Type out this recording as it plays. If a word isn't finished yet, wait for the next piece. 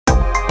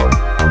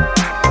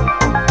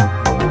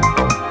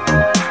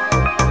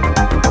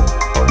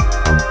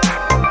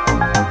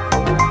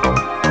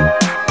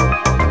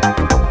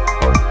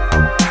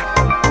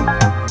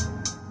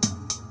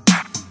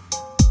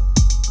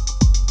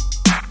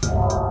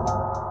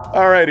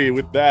Alrighty,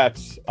 with that,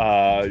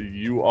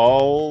 you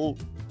all...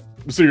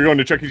 So you're going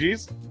to Chuck E.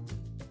 Cheese?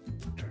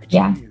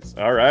 Yeah.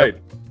 All right.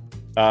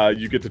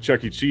 You get to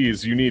Chuck E.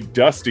 Cheese. You need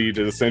Dusty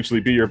to essentially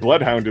be your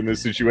bloodhound in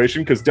this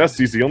situation because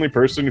Dusty's the only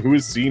person who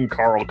has seen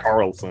Carl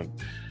Carlson.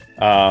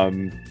 Yeah,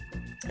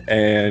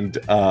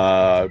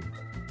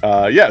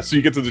 so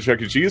you get to the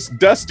Chuck E. Cheese.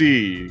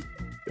 Dusty,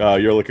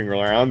 you're looking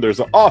around.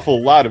 There's an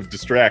awful lot of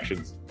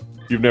distractions.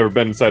 You've never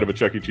been inside of a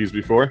Chuck E. Cheese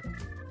before.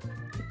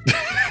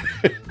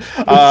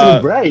 It's so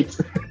bright.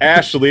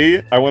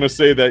 Ashley, I want to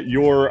say that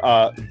you're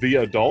the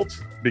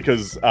adult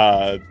because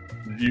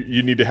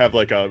you need to have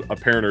like a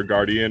parent or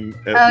guardian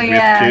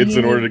with kids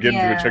in order to get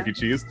into a Chuck E.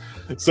 Cheese.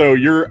 So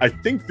you're, I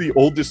think, the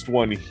oldest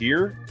one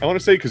here, I want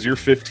to say, because you're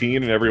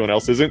 15 and everyone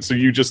else isn't. So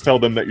you just tell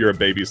them that you're a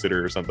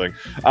babysitter or something.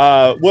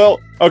 Well,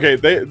 okay,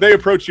 they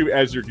approach you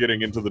as you're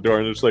getting into the door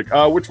and they're just like,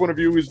 which one of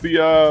you is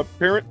the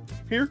parent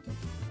here?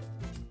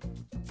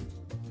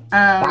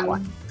 That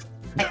one.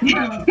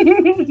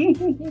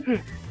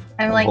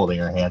 I'm like holding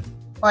her hand.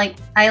 I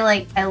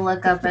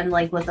look up and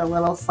like with a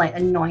little slight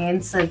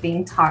annoyance of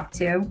being talked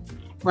to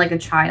like a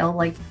child,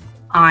 like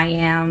I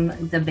am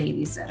the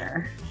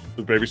babysitter.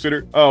 The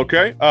babysitter? Oh,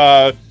 okay.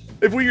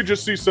 If we could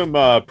just see some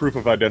proof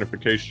of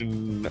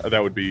identification, that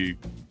would be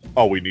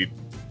all we need.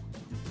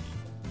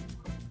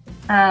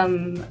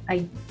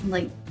 I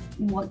like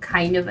what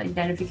kind of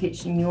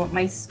identification? You want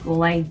my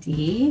school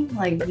ID?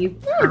 Like you?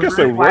 I guess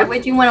that would Why work.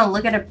 would you want to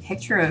look at a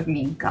picture of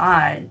me?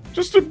 God.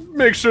 Just to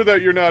make sure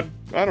that you're not,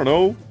 I don't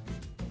know,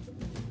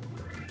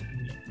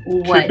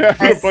 What,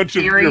 kidnapping a a bunch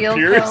of your serial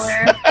peers?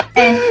 killer?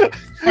 And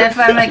if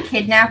I'm a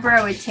kidnapper,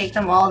 I would take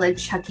them all to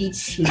Chuck E.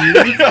 Cheese.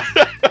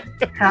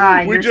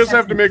 God, We you're just such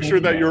have to an make sure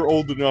that idiot. you're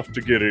old enough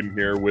to get in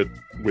here with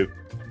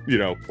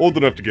old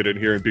enough to get in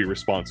here and be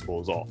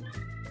responsible is all.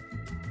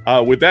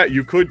 With that,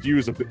 you could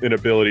use an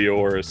ability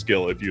or a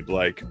skill if you'd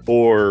like,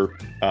 or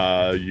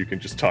you can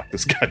just talk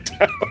this guy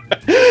down.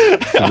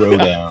 Throw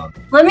down.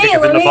 Let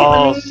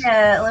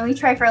me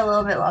try for a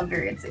little bit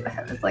longer and see what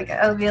happens. Like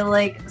I'll be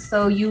like,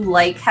 so you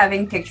like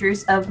having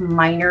pictures of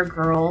minor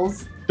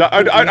girls?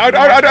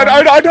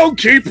 I don't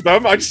keep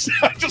them. I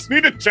just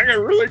need to check it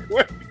really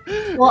quick.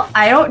 Well,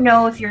 I don't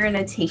know if you're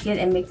gonna take it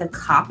and make a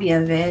copy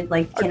of it.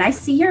 Like, can I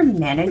see your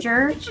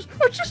manager?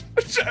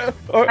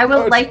 I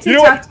would like to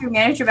talk to your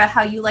manager about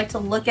how you like to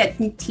look at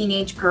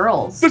teenage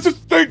girls. You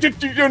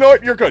know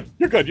what? You're good.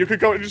 You're good. You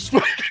could go and just.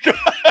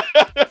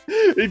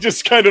 He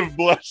just kind of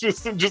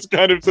blushes and just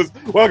kind of says,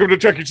 "Welcome to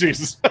Chuck E.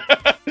 Cheese."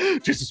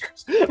 Jesus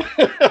Christ.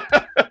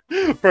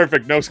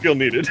 Perfect. No skill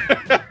needed.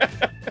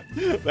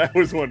 That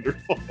was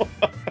wonderful.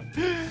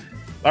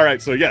 All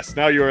right, so yes,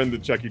 now you are in the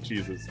Chuck E.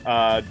 Cheeses.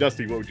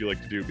 Dusty, what would you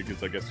like to do?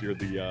 Because I guess you're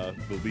the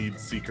lead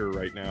seeker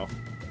right now.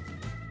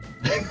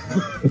 I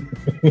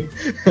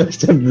was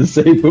tempted to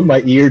say, put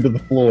my ear to the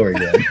floor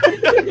again.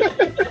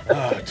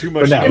 Too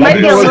much. No, It might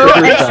be a little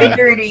extra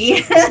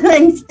dirty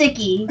and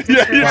sticky.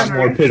 Lots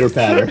more pitter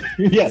patter.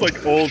 Yes. It's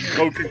like old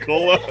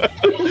Coca-Cola.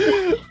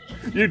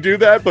 You do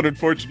that, but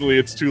unfortunately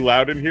it's too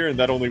loud in here, and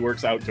that only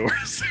works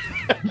outdoors.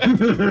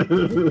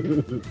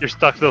 You're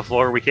stuck to the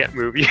floor. We can't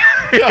move you.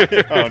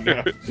 Oh,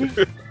 no.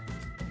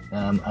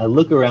 I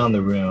look around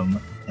the room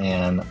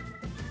and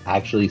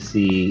actually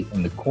see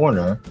in the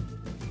corner,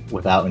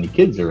 without any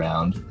kids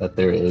around, that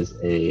there is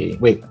a...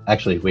 Wait,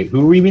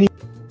 who are we meeting?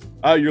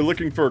 You're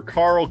looking for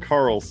Carl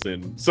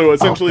Carlson. So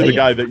essentially the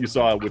guy that you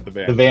saw with the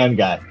van. The van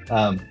guy.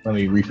 Let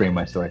me reframe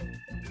my story.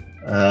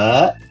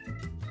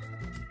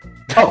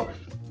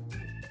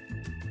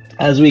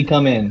 As we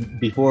come in,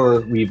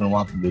 before we even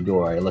walk through the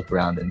door, I look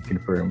around and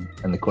confirm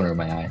in the corner of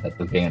my eye that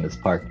the van is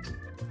parked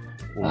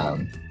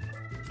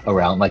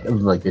around, like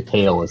the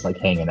tail is like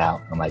hanging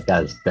out. I'm like,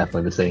 that is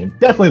definitely the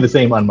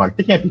same unmarked.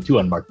 There can't be two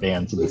unmarked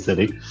vans in the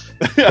city.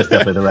 That's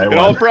definitely the right one.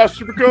 All props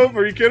to Cove,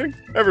 are you kidding?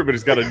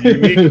 Everybody's got a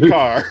unique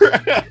car.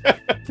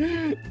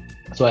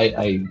 So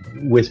I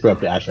whisper up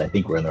to Ashley, I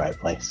think we're in the right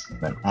place.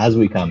 And as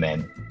we come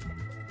in,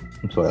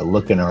 I'm sort of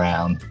looking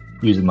around,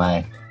 using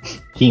my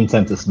keen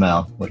sense of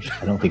smell, which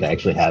I don't think I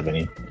actually have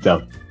any.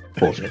 So,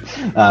 bullshit.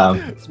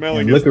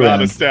 Smelling is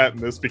not a stat in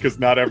this because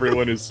not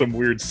everyone is some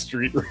weird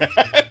street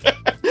rat.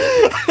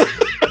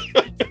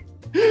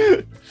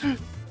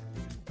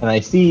 And I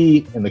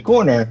see in the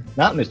corner,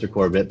 not Mr.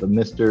 Corbitt, but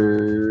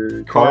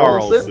Mr.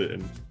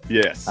 Carlson.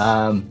 Yes.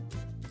 I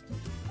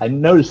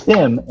noticed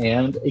him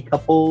and a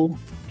couple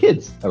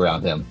kids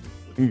around him.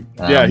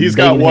 Yeah, he's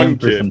got one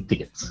kid. Some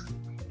tickets.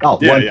 Oh,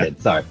 yeah, one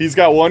kid, sorry. He's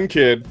got one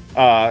kid,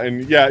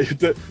 and yeah,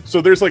 so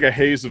there's like a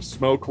haze of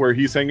smoke where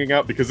he's hanging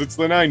out because it's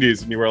the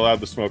 90s and you were allowed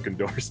to smoke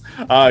indoors.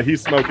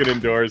 He's smoking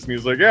indoors and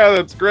he's like, yeah,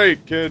 that's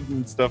great, kid,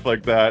 and stuff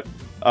like that.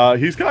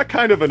 He's got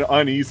kind of an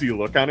uneasy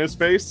look on his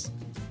face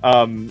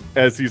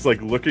as he's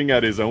like looking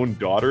at his own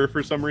daughter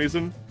for some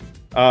reason.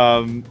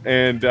 But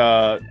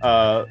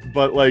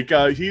like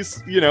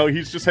he's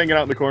he's just hanging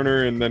out in the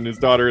corner, and then his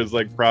daughter is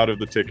like proud of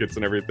the tickets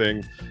and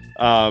everything.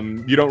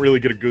 You don't really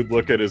get a good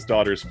look at his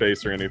daughter's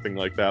face or anything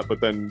like that, but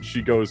then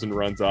she goes and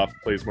runs off,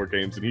 plays more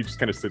games, and he just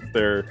kind of sits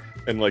there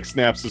and like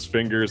snaps his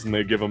fingers, and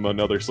they give him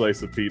another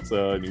slice of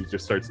pizza, and he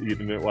just starts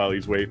eating it while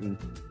he's waiting.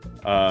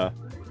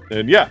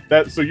 And yeah,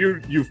 so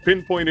you've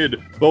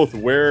pinpointed both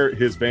where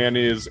his van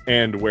is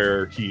and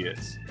where he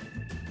is.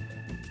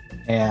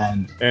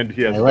 And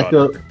he has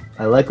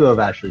I let go of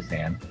Ashley's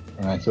hand,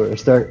 and I sort of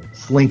start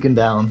slinking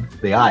down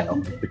the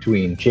aisle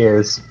between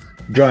chairs,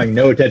 drawing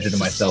no attention to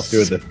myself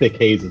through the thick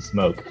haze of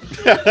smoke.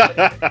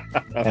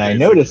 And I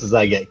notice as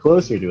I get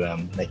closer to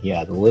him that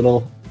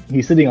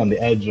he's sitting on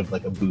the edge of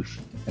like a booth,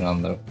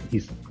 and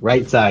his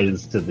right side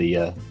is to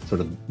the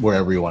sort of where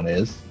everyone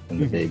is in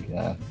the big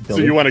building. So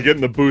you want to get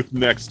in the booth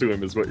next to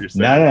him is what you're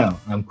saying? No.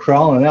 I'm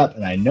crawling up,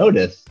 and I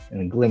notice in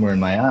a glimmer in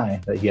my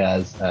eye that he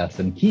has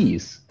some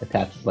keys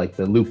attached to like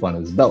the loop on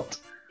his belt.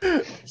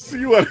 So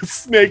you want to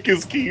snake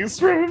his keys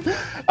from him?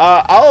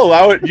 I'll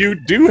allow it. You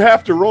do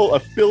have to roll a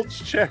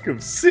filch check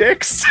of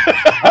 6. All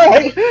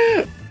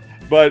right.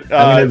 But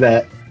I'm gonna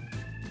bet.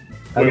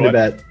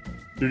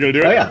 You're gonna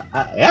do it? Oh yeah,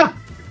 yeah.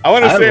 I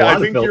want to say I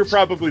think you're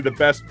probably the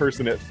best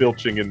person at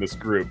filching in this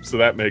group, so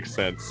that makes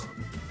sense.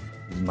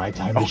 My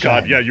time. Oh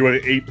god, yeah, you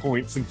had 8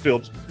 points in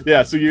filch.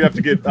 Yeah, so you have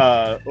to get.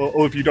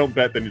 If you don't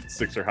bet, then it's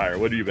 6 or higher.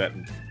 What are you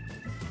betting?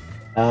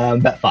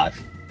 Bet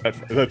 5.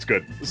 That's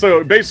good.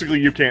 So basically,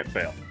 you can't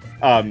fail.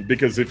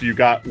 Because if you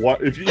got one,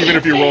 even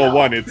if you roll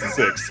 1, it's a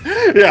 6.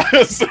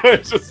 Yeah, so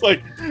it's just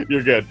like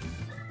you're good.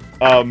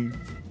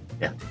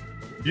 Yeah.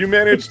 You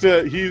managed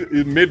to.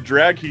 Mid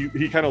drag,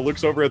 he kind of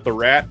looks over at the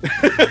rat, the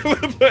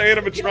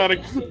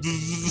animatronic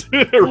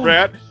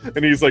rat,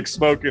 and he's like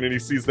smoking, and he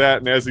sees that,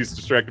 and as he's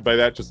distracted by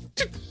that,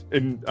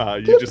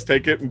 you just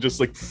take it and just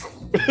like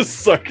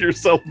suck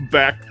yourself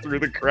back through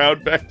the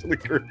crowd, back to the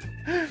group.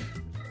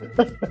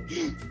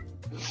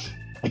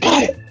 I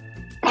got it,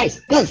 guys,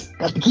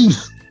 got the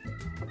keys.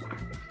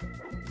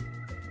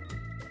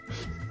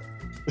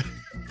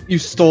 You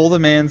stole the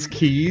man's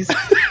keys?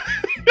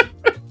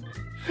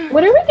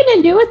 What are we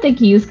gonna do with the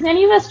keys? Can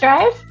any of us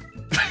drive?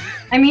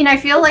 I mean, I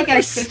feel like I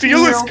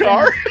steal his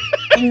car.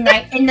 In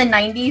the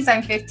 90s,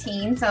 I'm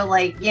 15, so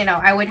like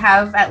I would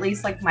have at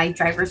least like my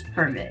driver's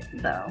permit,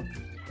 though.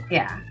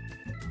 Yeah.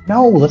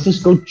 No, let's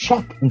just go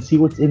check and see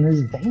what's in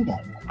his van.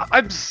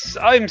 I'm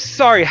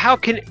sorry. How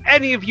can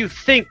any of you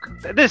think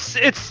this?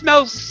 It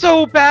smells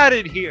so bad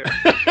in here.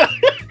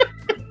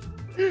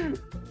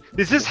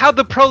 Is this how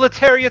the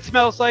proletariat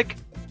smells like?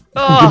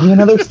 Oh. Give me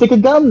another stick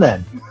of gum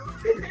then.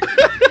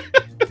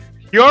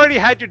 You already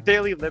had your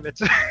daily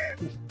limits.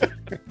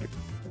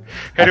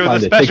 And it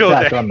was a special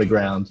day. On the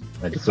ground.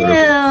 I just sort of...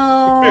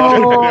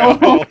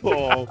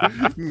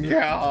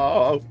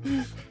 No.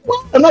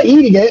 Well, I'm not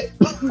eating it.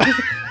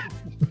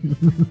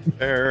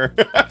 There.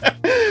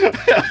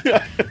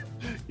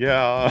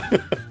 Yeah.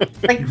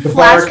 Like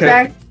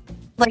flashback.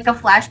 Like a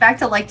flashback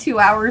to like 2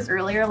 hours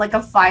earlier, like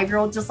a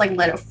 5-year-old just like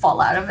let it fall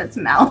out of its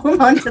mouth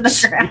onto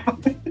the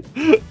ground.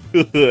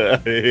 I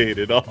hate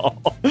it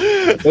all.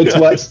 It's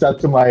what stuck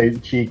to my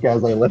cheek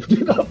as I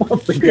lifted up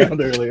off the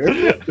ground earlier.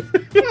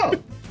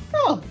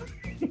 Oh.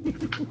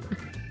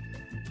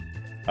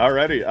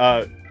 Alrighty.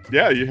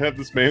 Yeah, you have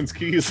this man's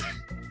keys.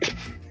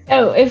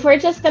 Oh, if we're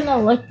just gonna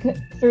look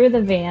through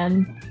the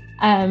van,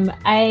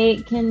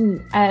 I can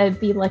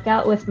be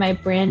lookout with my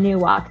brand new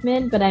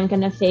Walkman, but I'm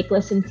gonna fake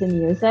listen to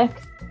music.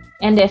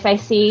 And if I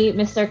see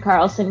Mr.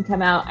 Carlson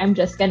come out, I'm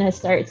just gonna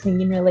start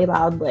singing really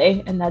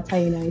loudly, and that's how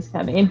you know he's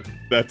coming.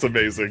 That's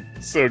amazing.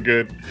 So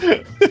good.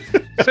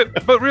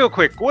 But real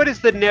quick, what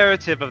is the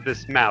narrative of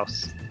this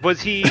mouse?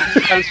 Was he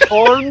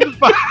transformed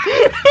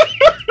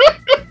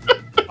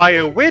by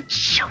a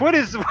witch? What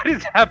is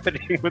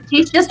happening with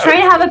He's just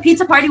trying to have a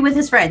pizza party with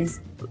his friends.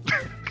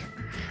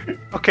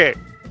 Okay.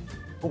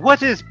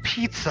 What is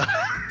pizza?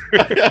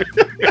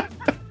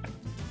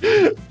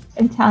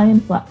 Italian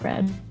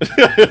flatbread.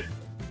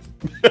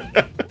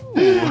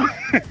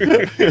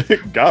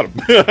 Got him.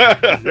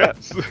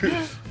 Yes.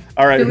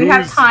 All right. Do we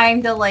have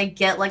time to like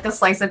get like a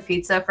slice of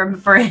pizza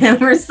for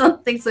him or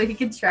something so he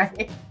can try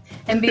it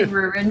and be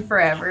ruined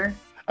forever?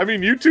 I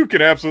mean, you two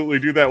can absolutely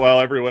do that while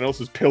everyone else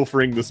is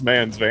pilfering this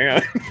man's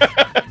van.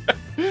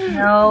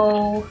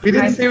 No. We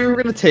didn't say we were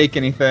going to take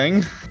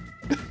anything.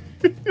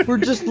 We're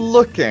just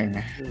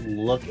looking.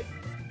 Looking.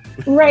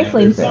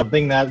 Rifling.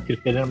 Something that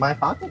could fit in my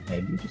pocket,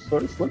 maybe just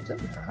sort of slips in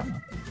there. I don't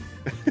know.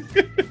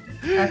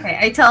 Okay,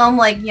 I tell him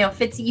like,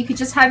 Fitzy, you could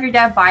just have your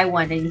dad buy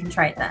one and you can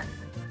try it then.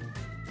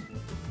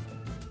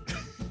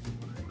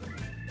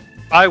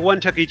 Buy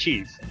one Chuck E.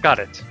 Cheese. Got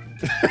it.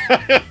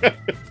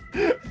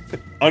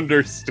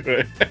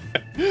 Understood.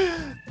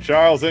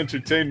 Charles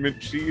Entertainment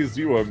Cheese,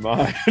 you are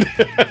mine.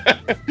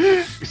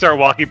 We start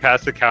walking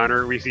past the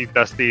counter. We see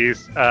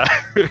Dusty's.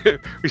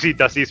 We see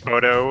Dusty's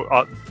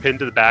photo pinned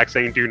to the back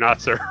saying "Do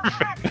not serve."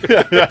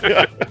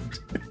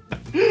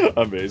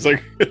 Amazing.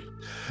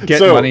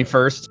 Get money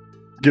first.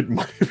 Get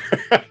money.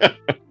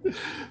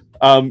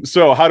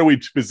 So how do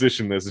we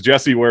position this?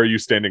 Jesse, where are you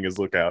standing as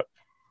lookout?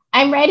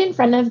 I'm right in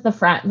front of the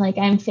front. Like,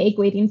 I'm fake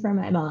waiting for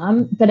my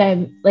mom, but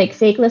I'm like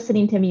fake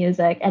listening to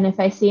music. And if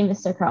I see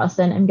Mr.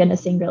 Carlson, I'm going to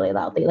sing really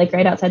loudly, like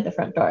right outside the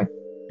front door.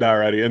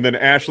 Alrighty. And then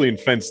Ashley and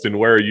Fenston,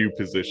 where are you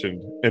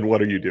positioned and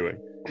what are you doing?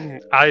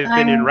 I've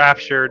been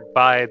enraptured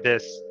by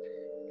this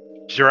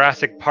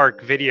Jurassic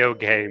Park video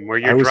game where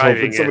you're driving. I was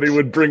hoping somebody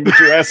would bring the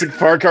Jurassic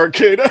Park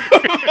arcade up.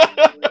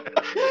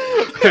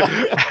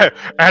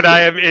 And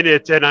I am in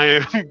it, and I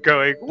am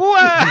going,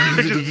 what?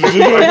 Is it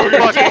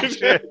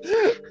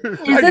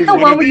the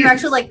one where you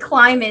actually like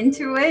climb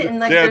into it and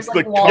like there's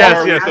like walls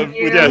around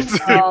you? Yes,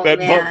 that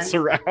marks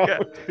around. Yeah.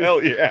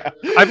 Hell yeah!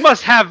 I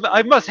must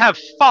have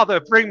Father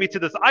bring me to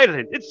this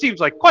island. It seems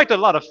like quite a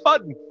lot of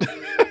fun.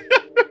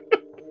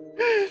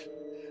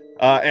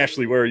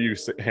 Ashley, where are you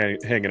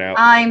hanging out?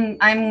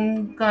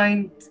 I'm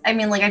going. I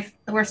mean, like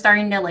we're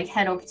starting to like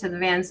head over to the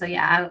van. So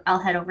yeah, I'll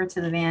head over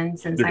to the van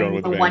since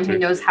I'm the one who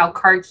knows how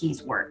card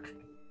keys work.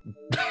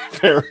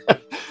 Fair.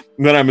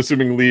 And then I'm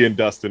assuming Lee and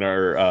Dustin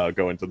are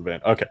going to the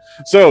van. Okay,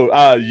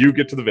 so you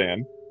get to the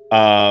van,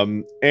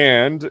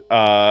 and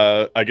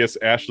I guess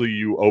Ashley,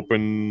 you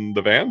open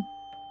the van.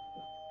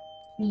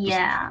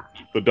 Yeah.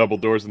 Just the double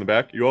doors in the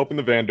back. You open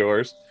the van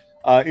doors.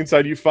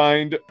 Inside you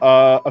find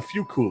a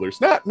few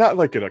coolers, not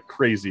like in a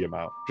crazy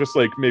amount, just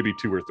like maybe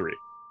 2 or 3.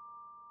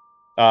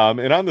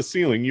 And on the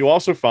ceiling you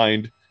also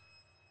find,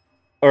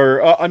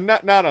 or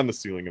not on the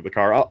ceiling of the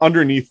car,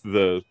 underneath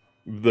the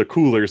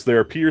coolers there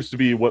appears to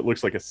be what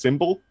looks like a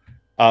symbol,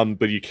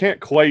 but you can't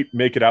quite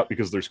make it out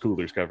because there's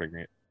coolers covering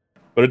it.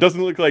 But it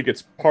doesn't look like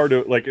it's part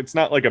of, like, it's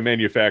not like a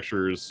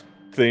manufacturer's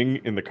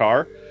thing in the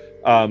car.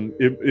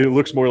 It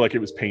looks more like it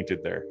was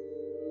painted there.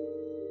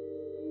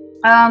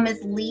 Is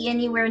Lee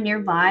anywhere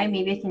nearby?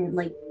 Maybe I can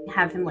like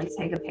have him like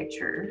take a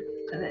picture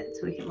of it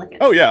so we can look at it.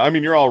 Oh yeah, I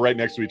mean you're all right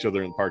next to each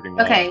other in the parking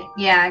lot. Okay,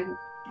 yeah.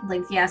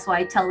 Like yeah, so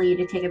I tell Lee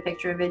to take a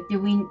picture of it. Do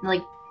we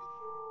like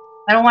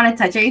I don't want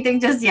to touch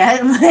anything just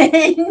yet.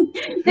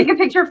 Take a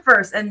picture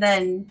first and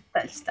then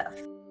touch stuff.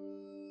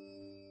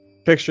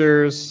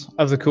 Pictures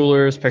of the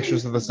coolers,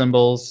 pictures of the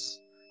symbols,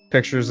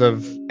 pictures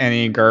of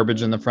any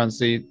garbage in the front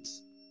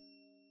seats.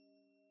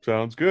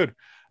 Sounds good.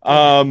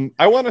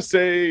 I want to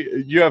say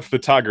you have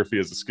photography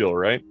as a skill,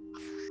 right?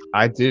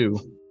 I do.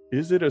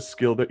 Is it a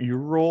skill that you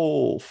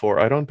roll for?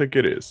 I don't think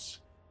it is.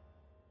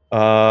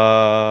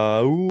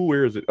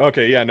 Where is it?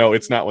 Okay, yeah, no,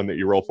 it's not one that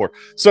you roll for.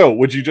 So,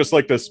 would you just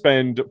like to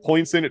spend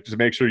points in it to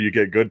make sure you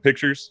get good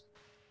pictures?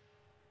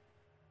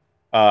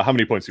 How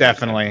many points?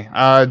 Definitely.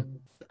 I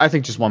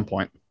think just 1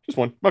 point. Just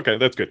one. Okay,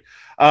 that's good.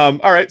 All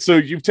right, so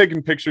you've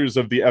taken pictures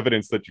of the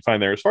evidence that you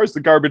find there. As far as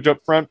the garbage up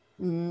front,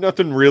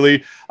 nothing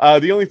really.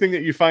 The only thing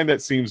that you find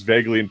that seems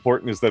vaguely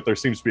important is that there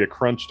seems to be a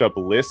crunched up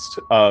list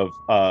of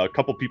a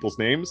couple people's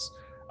names.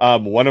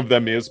 One of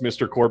them is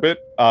Mr. Corbitt,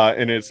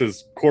 and it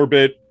says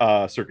Corbitt,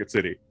 Circuit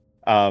City.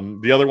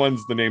 The other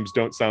ones, the names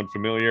don't sound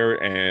familiar,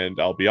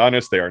 and I'll be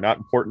honest, they are not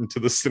important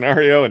to the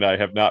scenario, and I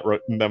have not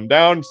written them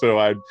down.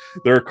 So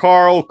they're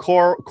Carl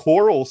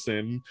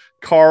Corlson,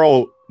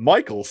 Carl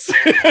Michelson.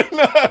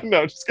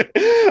 No, just kidding.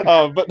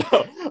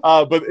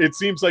 But it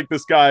seems like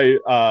this guy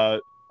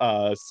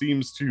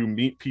seems to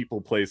meet people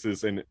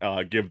places and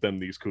give them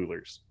these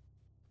coolers.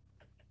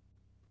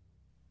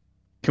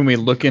 Can we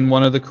look in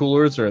one of the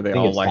coolers, or are they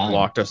all like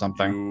locked or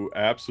something? You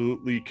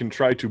absolutely can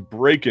try to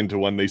break into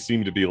one. They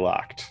seem to be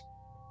locked.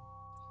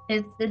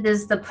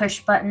 Is the push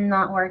button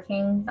not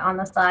working on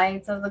the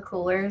sides of the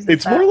coolers?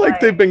 It's more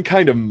like they've been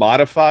kind of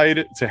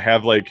modified to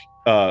have like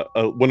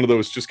one of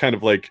those just kind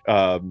of like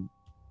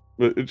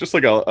just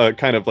like a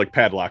kind of like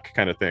padlock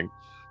kind of thing.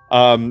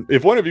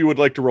 If one of you would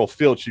like to roll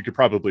filch, you could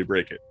probably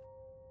break it.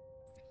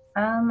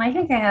 I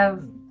think I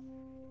have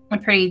a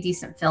pretty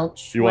decent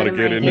filch. You want to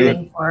get into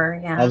it?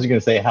 Yeah. I was going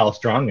to say, how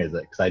strong is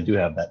it? Because I do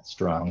have that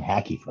strong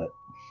hacky foot.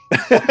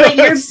 But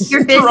you're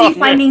busy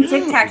finding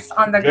Tic Tacs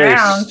on the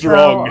ground.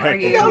 Strong. So are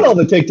you... I got all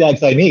the Tic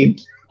Tacs I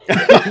need.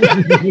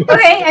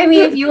 Okay, I mean,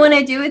 if you want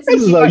to do it,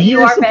 since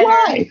you are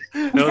better.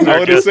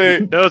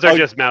 Those are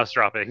just mouse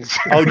droppings.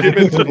 I'll give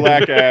it to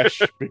Black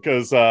Ash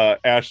because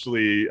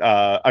Ashley,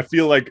 I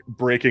feel like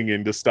breaking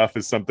into stuff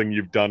is something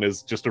you've done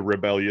as just a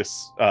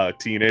rebellious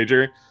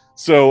teenager.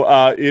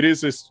 So it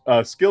is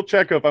a skill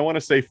check of, I want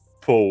to say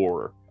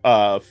 4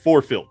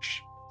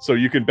 filch. So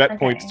you can bet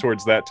points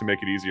towards that to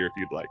make it easier if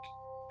you'd like.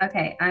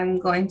 Okay, I'm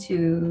going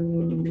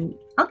to...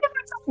 I'll give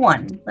myself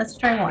 1. Let's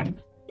try 1.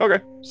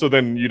 Okay, so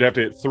then you'd have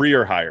to hit 3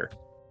 or higher.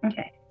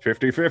 Okay.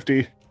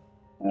 50-50.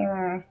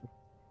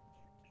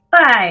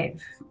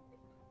 5.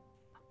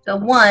 So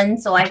 1,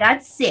 so I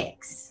got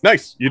 6.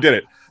 Nice, you did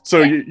it.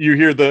 So you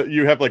hear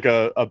you have like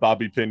a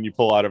bobby pin you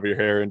pull out of your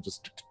hair and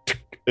just...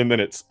 And then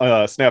it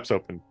snaps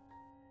open.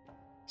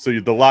 So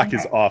the lock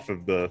is off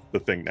of the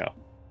thing now.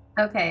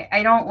 Okay,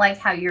 I don't like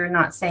how you're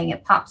not saying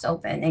it pops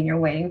open and you're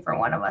waiting for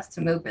one of us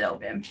to move it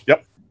open.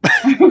 Yep.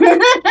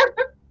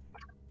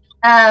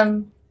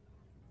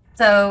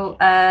 So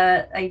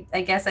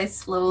I guess I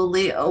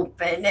slowly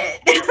open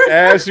it.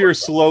 As you're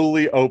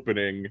slowly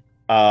opening,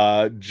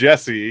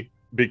 Jesse,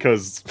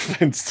 because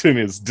Fenston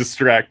is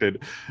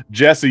distracted.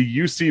 Jesse,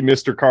 you see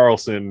Mr.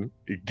 Carlson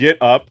get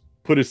up,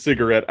 put his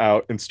cigarette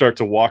out, and start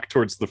to walk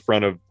towards the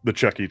front of the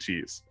Chuck E.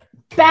 Cheese.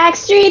 Back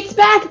streets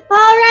back. All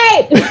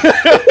right.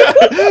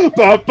 Okay.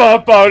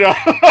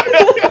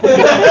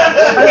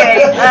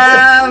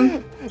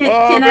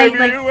 Can I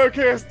like? You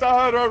can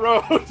start a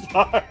road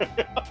fire.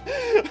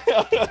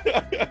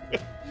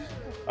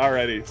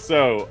 Alrighty,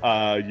 so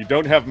you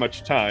don't have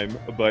much time,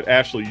 but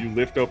Ashley, you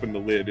lift open the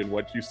lid, and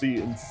what you see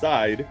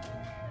inside,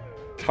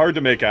 it's hard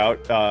to make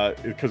out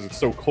because it's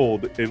so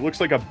cold. It looks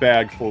like a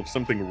bag full of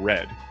something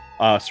red,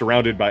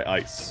 surrounded by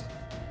ice.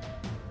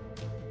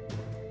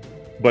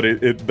 But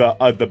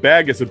the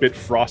bag is a bit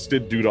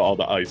frosted due to all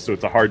the ice, so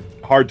it's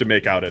hard to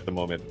make out at the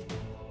moment.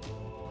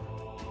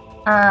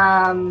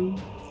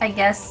 I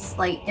guess,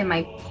 like, in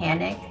my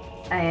panic,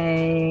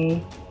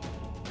 I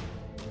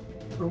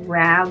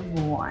grab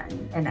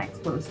one and I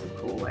close the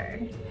cooler.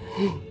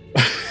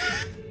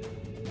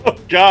 Oh,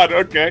 God,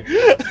 okay.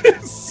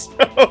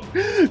 So,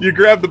 you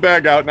grab the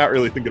bag out, not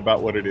really thinking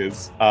about what it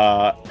is.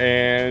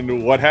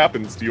 And what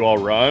happens? Do you all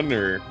run,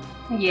 or?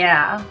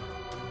 Yeah,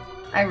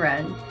 I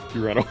run.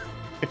 You run away?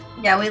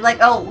 Yeah, we like,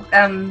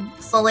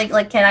 so,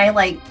 like, can I,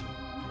 like,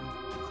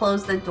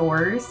 close the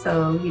doors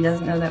so he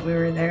doesn't know that we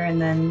were there,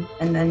 and then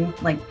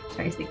like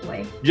try to sneak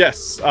away?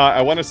 Yes,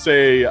 I want to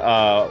say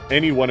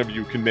any one of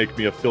you can make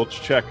me a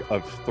filch check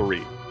of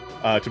 3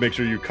 to make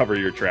sure you cover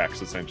your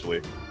tracks, essentially.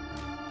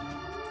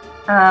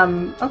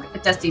 Okay,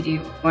 Dusty, do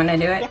you want to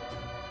do it? Yeah,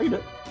 I can do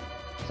it.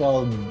 So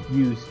I'll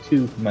use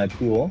 2 for my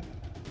pool.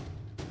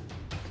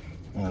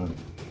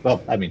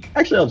 Well, I mean,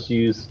 actually, I'll just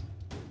use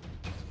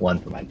 1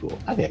 for my pool.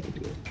 I think I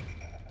can do it.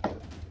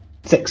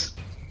 6.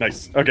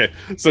 Nice. Okay,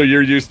 so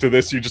you're used to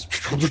this. You just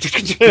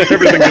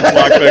everything gets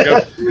locked back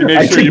up. You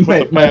make sure you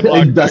put the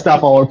padlock. Dust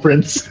off all our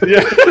prints.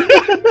 Yeah,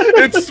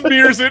 it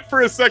smears it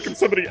for a second.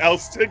 Somebody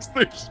else takes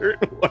their shirt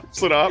and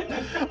wipes it off,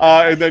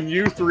 and then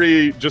you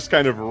 3 just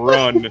kind of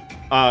run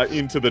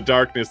into the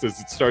darkness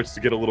as it starts to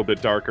get a little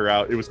bit darker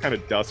out. It was kind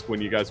of dusk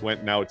when you guys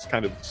went. Now it's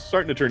kind of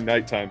starting to turn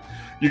nighttime.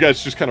 You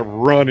guys just kind of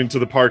run into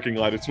the parking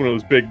lot. It's one of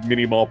those big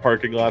mini mall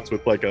parking lots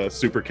with like a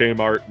Super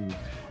Kmart and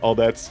all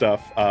that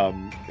stuff.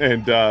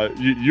 And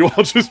you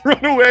all just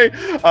run away.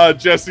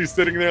 Jesse's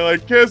sitting there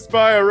like, kissed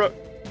by a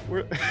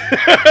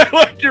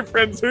like your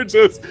friends are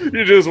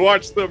you just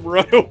watch them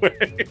run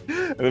away.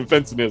 And then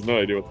Fenton has no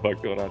idea what the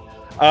fuck's going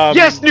on.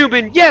 Yes,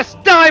 Newman, yes,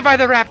 die by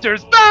the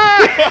raptors,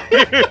 bye!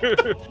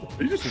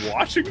 Are you just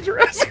watching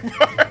Jurassic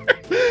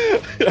Park?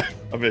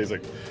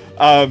 Amazing.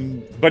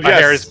 But my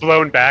yes, hair is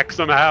blown back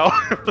somehow.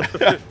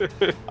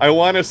 I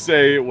want to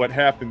say what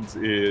happens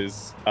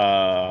is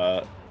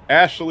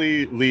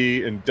Ashley,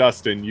 Lee, and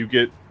Dustin, you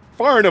get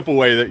far enough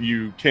away that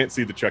you can't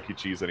see the Chuck E.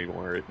 Cheese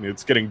anymore.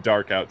 It's getting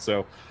dark out,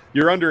 so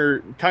you're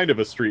under kind of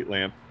a street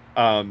lamp.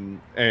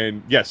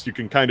 And yes, you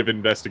can kind of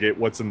investigate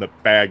what's in the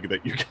bag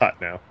that you got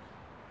now.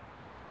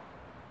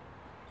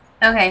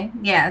 Okay,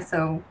 yeah,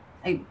 so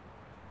I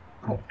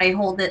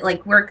hold it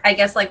like I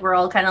guess like we're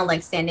all kind of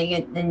like standing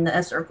in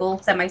a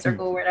circle,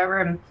 semicircle, or whatever,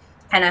 and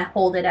kind of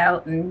hold it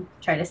out and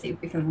try to see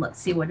if we can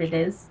see what it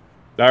is.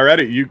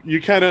 Alrighty,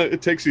 you kind of,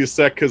 it takes you a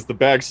sec because the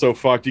bag's so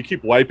fucked. You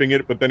keep wiping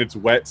it, but then it's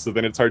wet, so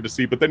then it's hard to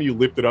see. But then you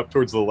lift it up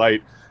towards the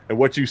light, and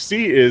what you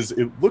see is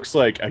it looks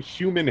like a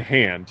human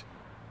hand,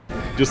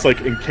 just like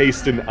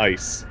encased in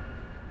ice,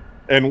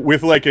 and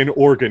with like an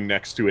organ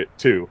next to it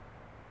too.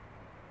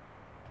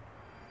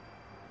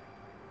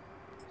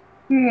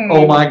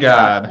 Oh my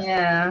God!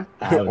 Yeah,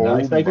 I was not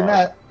expecting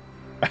that.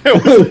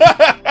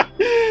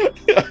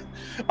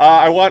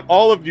 I want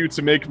all of you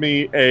to make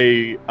me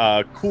a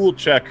cool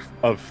check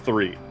of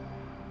 3.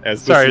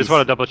 Sorry, I just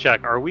want to double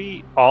check. Are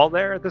we all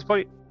there at this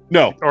point?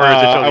 No, or is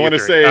it I want to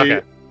say,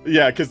 okay.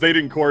 Yeah, because they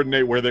didn't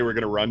coordinate where they were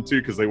going to run to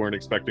because they weren't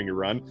expecting to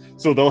run.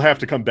 So they'll have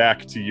to come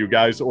back to you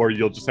guys, or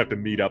you'll just have to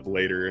meet up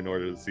later in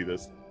order to see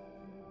this.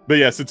 But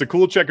yes, it's a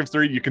cool check of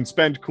 3. You can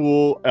spend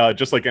cool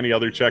just like any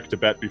other check to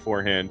bet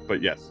beforehand.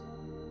 But yes.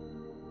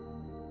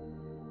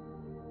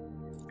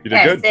 You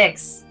did good.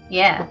 6.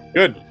 Yeah.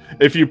 Good.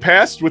 If you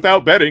passed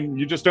without betting,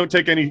 you just don't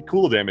take any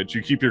cool damage.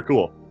 You keep your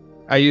cool.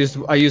 I used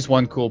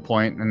 1 cool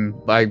point, and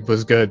I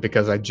was good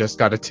because I just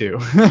got a 2.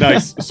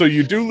 Nice. So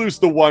you do lose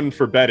the 1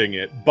 for betting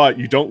it, but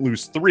you don't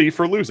lose 3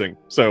 for losing.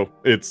 So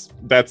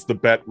that's the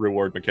bet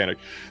reward mechanic.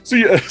 So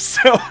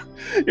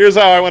here's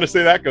how I want to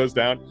say that goes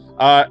down.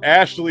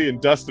 Ashley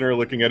and Dustin are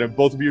looking at it.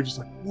 Both of you are just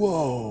like,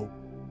 whoa,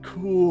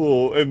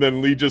 cool. And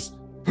then Lee just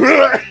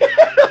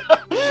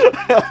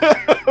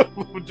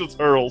just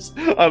hurls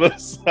on the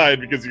side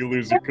because you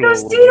lose your cool.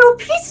 Tostito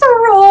pizza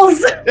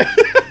rolls.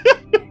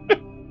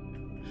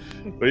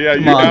 But yeah,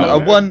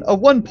 come on, a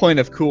 1 point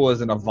of cool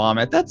isn't a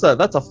vomit. That's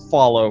a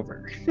fall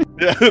over.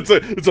 Yeah,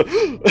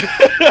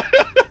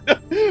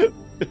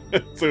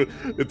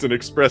 it's an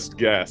expressed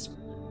gasp.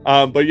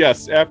 But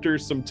yes, after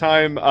some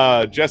time,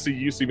 Jesse,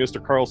 you see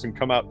Mr. Carlson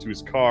come out to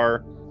his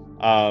car.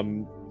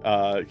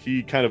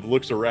 He kind of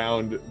looks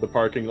around the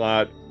parking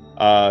lot,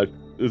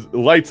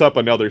 lights up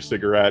another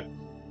cigarette,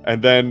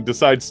 and then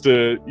decides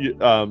to.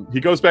 He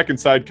goes back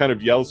inside, kind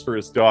of yells for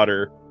his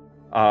daughter,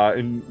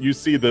 and you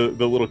see the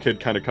little kid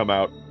kind of come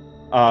out.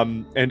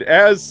 And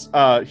as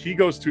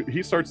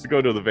he starts to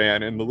go to the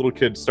van, and the little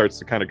kid starts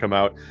to kind of come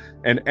out.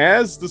 And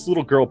as this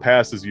little girl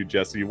passes you,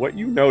 Jesse, what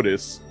you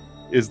notice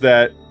is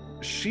that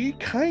she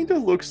kind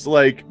of looks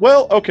like,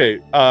 well, okay.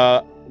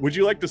 Would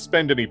you like to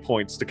spend any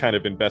points to kind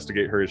of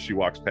investigate her as she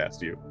walks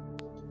past you?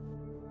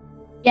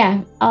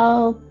 Yeah,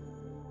 I'll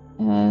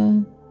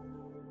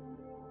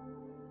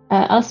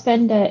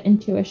spend an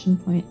intuition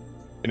point.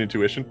 An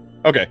intuition?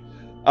 Okay.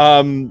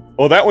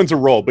 Well, that one's a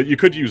roll, but you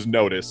could use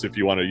notice if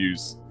you want to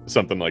use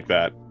something like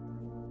that.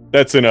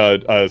 That's in a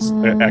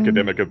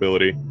academic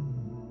ability.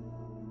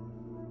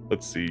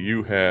 Let's see.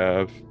 You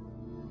have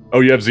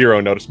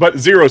 0 notice, but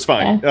 0 is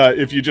fine. Yeah.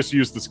 If you just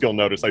use the skill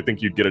notice, I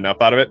think you'd get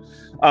enough out of it.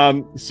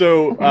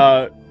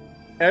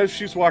 As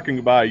she's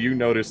walking by, you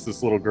notice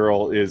this little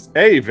girl is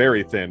A,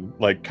 very thin,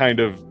 like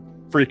kind of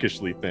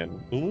freakishly thin,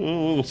 a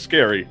little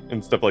scary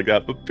and stuff like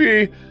that, but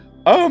B,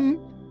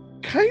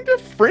 kind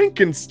of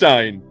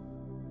Frankenstein,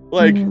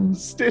 like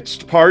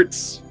stitched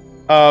parts,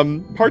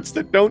 parts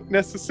that don't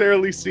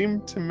necessarily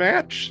seem to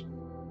match,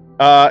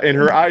 and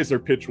her eyes are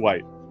pitch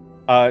white.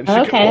 She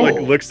kind of like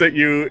looks at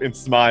you and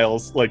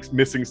smiles, like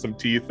missing some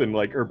teeth, and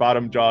like her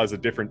bottom jaw is a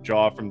different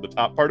jaw from the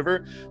top part of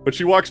her. But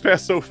she walks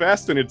past so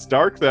fast and it's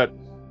dark that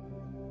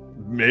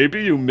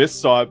maybe you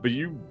missaw it, but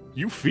you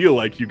feel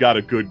like you got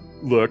a good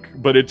look,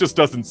 but it just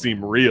doesn't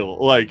seem real.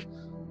 Like,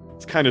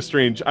 it's kind of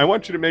strange. I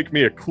want you to make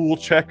me a cool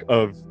check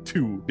of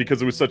 2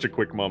 because it was such a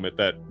quick moment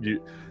that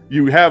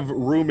you have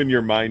room in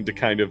your mind to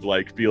kind of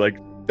like be like,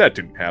 that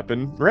didn't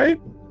happen,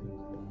 right?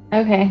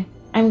 Okay,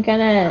 I'm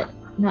gonna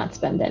not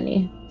spend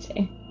any.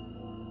 See.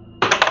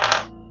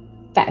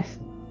 5.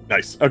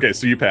 Nice. Okay,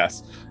 so you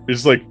pass. You're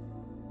just like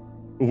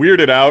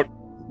weirded out.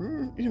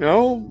 You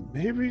know,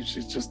 maybe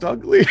she's just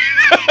ugly.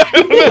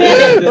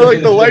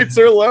 Like the lights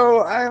are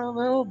low. I don't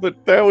know,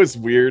 but that was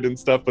weird and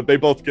stuff. But they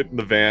both get in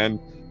the van,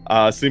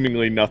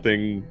 seemingly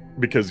nothing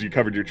because you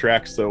covered your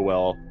tracks so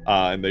well,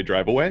 and they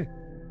drive away.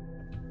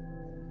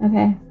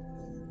 Okay.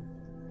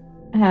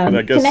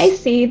 Can I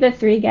see the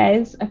 3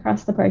 guys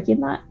across the parking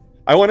lot?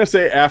 I want to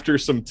say after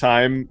some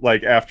time,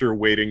 like after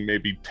waiting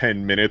maybe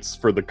 10 minutes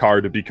for the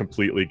car to be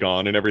completely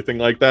gone and everything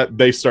like that,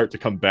 they start to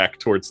come back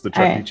towards the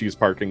Chuck E. Cheese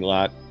parking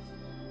lot.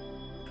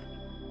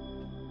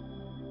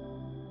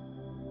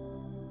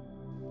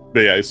 But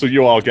yeah, so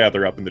you all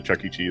gather up in the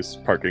Chuck E. Cheese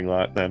parking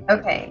lot then.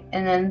 Okay,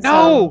 and then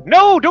No,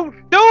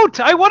 don't!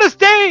 I want to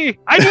stay!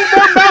 I need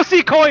more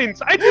mousy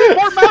coins! I need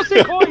more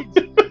mousy coins!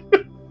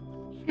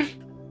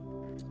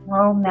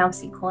 Oh,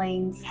 mousy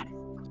coins.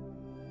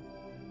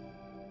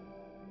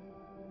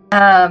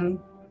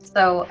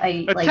 So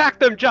I attack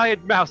them,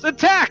 giant mouse!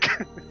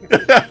 Attack!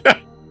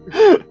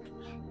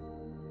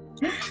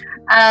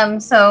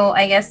 So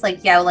I guess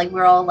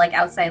we're all like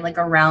outside, like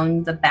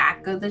around the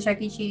back of the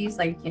Chuck E. Cheese,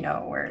 like, you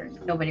know, where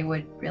nobody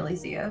would really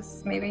see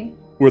us, maybe.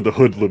 Where the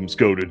hoodlums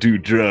go to do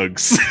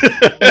drugs.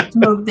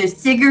 Smoke their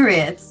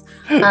cigarettes.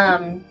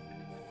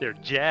 They're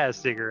jazz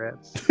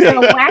cigarettes. They're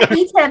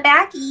wacky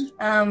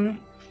tobacco.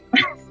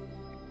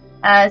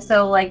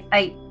 So I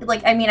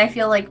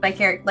feel like my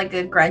character, like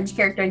a grunge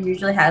character,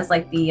 usually has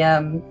like the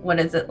what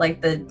is it,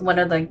 like the one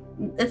of the,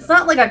 it's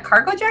not like a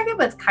cargo jacket,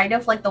 but it's kind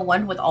of like the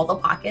one with all the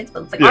pockets,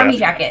 but it's like army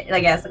jacket,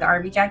 I guess, like an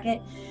army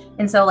jacket.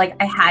 And so like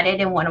I had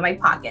it in one of my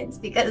pockets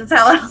because it's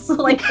how I also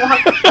like walk.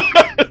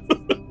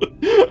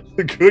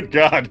 Good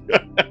God.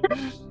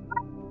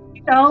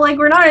 You know, like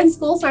we're not in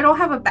school, so I don't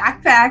have a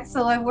backpack,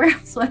 so like where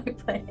else would I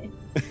put it?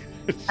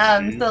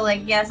 So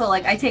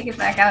I take it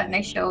back out and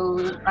I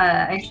showed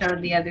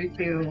the other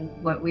 2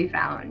 what we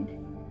found.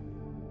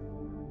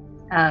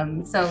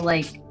 So it's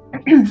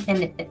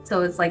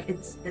like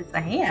it's a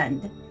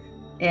hand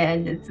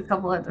and it's a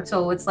couple other,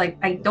 so it's like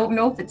I don't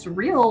know if it's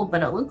real,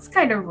 but it looks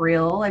kind of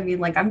real. I mean,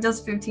 like I'm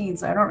just 15,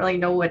 so I don't really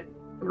know what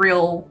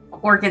real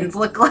organs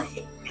look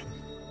like.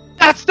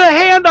 That's the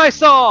hand I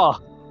saw!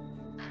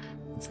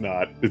 It's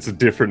not. It's a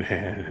different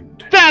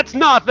hand. That's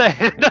not the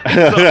hand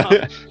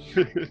I saw!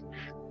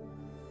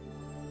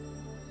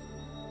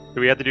 Do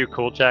we have to do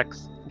cool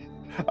checks?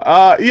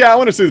 Yeah, I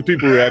want to say the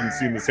people who haven't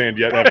seen this hand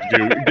yet have to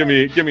do.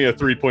 Give me a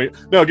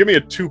 3-point. No, give me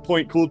a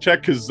 2-point cool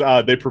check because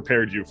they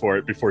prepared you for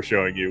it before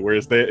showing you,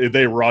 whereas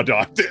they raw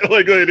dogged it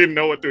like they didn't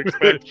know what to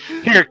expect.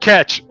 Here,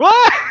 catch.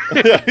 What?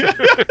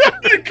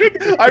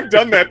 I've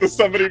done that to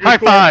somebody before.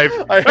 High five.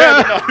 I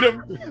had an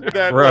item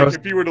that like,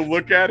 if you were to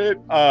look at it,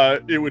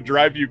 it would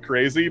drive you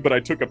crazy. But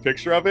I took a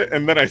picture of it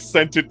and then I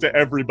sent it to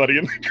everybody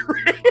in the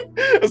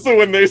group. So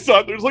when they saw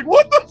it, they're like,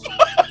 "What the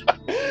fuck?"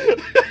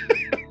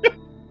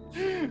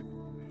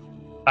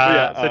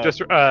 So just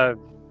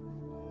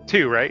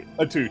 2, right?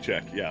 A 2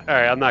 check, yeah. All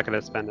right, I'm not going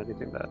to spend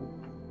anything then.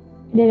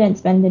 I didn't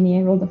spend any.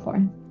 I rolled a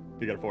 4.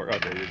 You got a 4.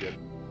 Okay, you're good.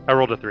 I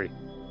rolled a 3.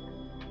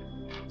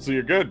 So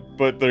you're good,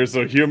 but there's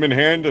a human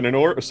hand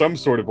and some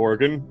sort of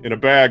organ in a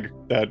bag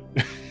that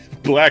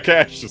Black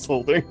Ash is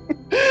holding.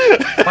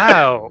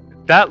 Wow,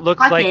 that looks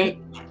Pocket,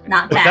 like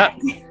not bag.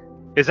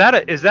 Is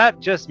that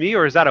just me,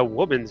 or is that a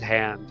woman's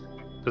hand?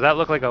 Does that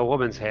look like a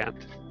woman's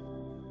hand?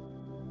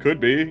 Could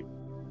be.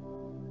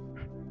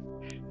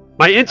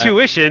 My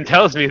intuition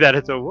tells me that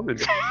it's a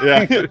woman's hand.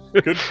 Yeah.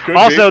 could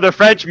also, be. the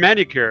French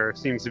manicure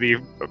seems to be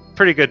a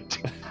pretty good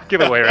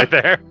giveaway right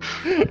there.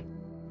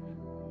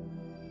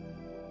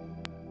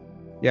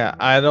 Yeah,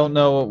 I don't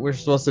know what we're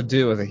supposed to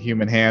do with a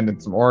human hand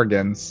and some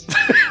organs,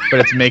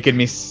 but it's making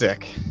me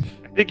sick.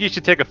 I think you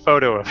should take a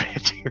photo of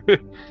it.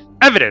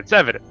 Evidence,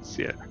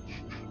 yeah.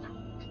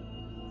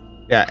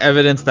 Yeah,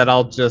 evidence that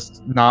I'll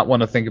just not want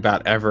to think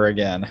about ever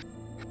again.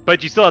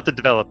 But you still have to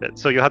develop it,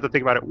 so you'll have to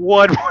think about it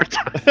one more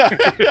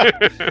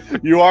time.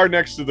 You are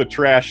next to the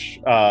trash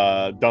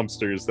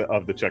dumpsters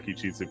of the Chuck E.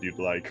 Cheese if you'd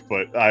like,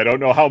 but I don't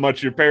know how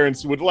much your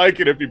parents would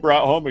like it if you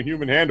brought home a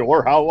human hand,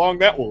 or how long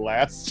that will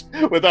last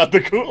without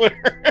the cooler.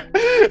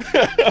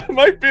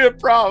 Might be a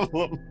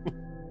problem.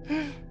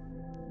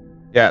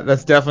 Yeah,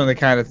 that's definitely the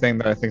kind of thing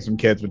that I think some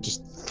kids would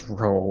just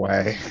throw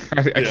away.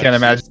 I can't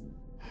imagine.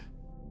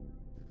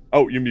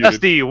 Oh, you muted.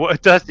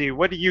 Dusty,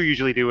 what do you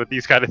usually do with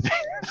these kind of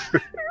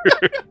things?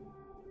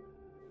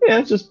 Yeah,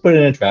 just put it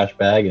in a trash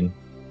bag and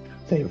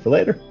save it for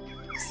later.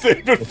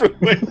 Save it for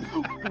later.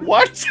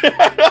 What?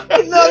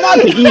 No, not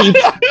to eat.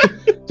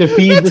 To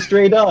feed the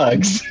stray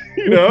dogs.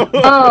 You know?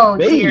 Oh,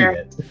 They eat dear.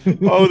 it.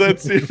 Oh,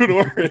 that's even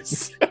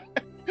worse.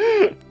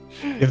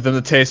 Give them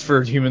the taste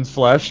for human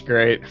flesh.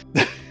 Great.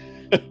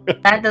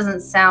 That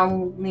doesn't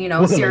sound,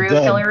 Wasn't serial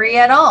done. killery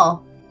at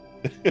all.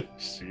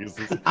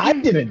 Jesus. I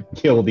didn't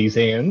kill these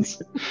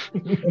hands.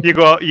 You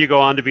go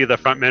on to be the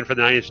front man for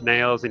the 9 Inch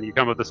Nails, and you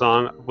come up with the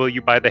song, "Will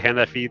you buy the hand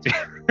that feeds you?"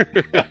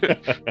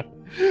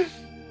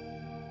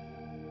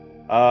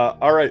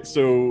 All right,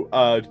 so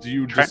do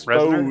you Trent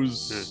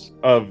dispose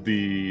of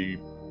the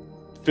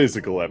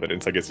physical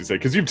evidence, I guess you say,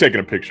 because you've taken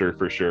a picture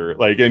for sure,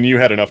 and you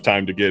had enough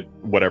time to get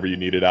whatever you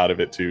needed out of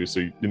it too,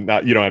 so you don't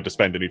have to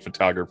spend any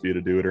photography to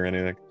do it or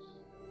anything.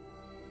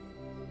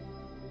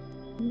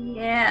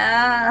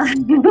 Yeah.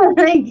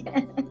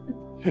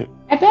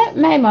 I bet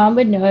my mom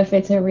would know if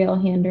it's a real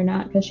hand or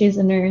not because she's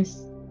a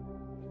nurse.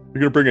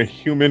 You're gonna bring a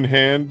human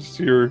hand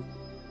to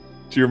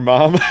your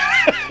mom?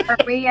 Are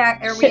we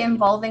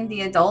involving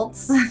the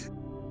adults?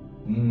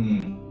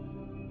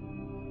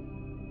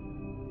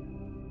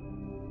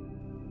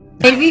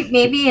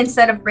 Maybe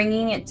instead of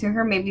bringing it to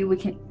her, maybe we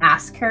can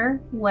ask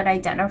her what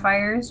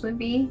identifiers would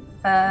be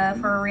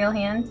for a real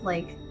hand.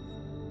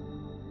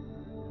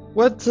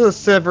 What's a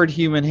severed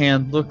human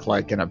hand look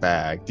like in a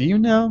bag? Do you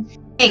know?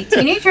 Hey,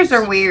 teenagers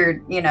are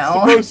weird,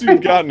 Suppose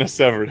you've gotten a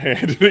severed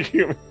hand in a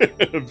human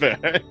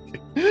bag.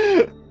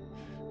 I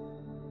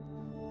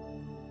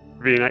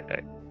mean,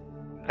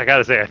 I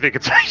gotta say, I think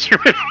it's a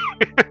human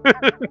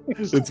hand.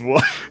 It's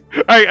what?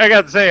 I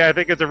gotta say, I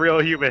think it's a real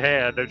human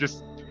hand.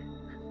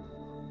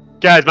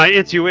 Guys, my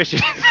intuition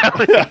is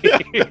telling me.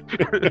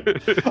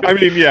 I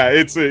mean, yeah,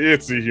 it's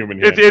a human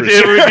hand.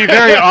 It would be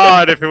very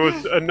odd if it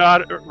was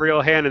not a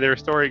real hand and they were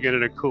storing it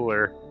in a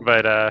cooler.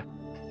 But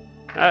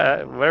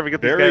whatever,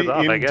 get these Very guys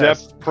off, I guess.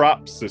 in-depth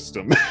prop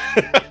system.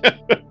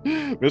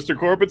 Mr.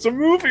 Corbitt's a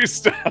movie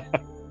star.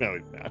 No,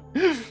 he's not.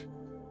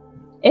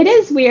 It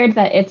is weird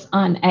that it's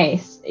on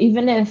ice,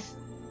 even if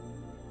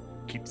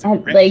Keeps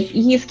it fresh.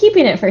 he's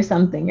keeping it for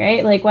something,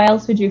 right? Why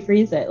else would you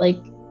freeze it?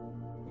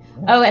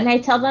 Oh, and I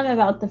tell them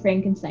about the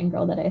Frankenstein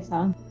girl that I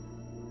saw.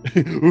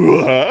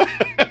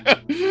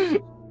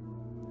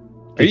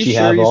 Are you Did she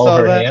sure have you all saw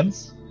her that?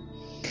 hands?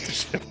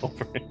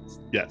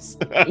 Yes.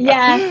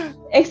 Yeah,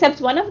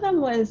 except one of them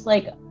was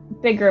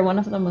bigger, one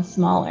of them was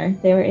smaller.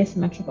 They were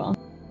asymmetrical.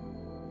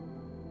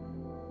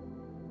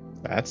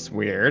 That's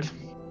weird.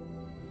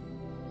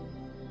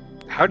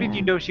 How did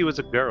you know she was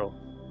a girl?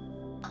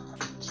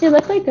 She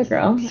looked like a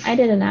girl. I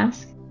didn't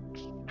ask.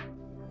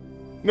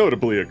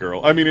 Notably a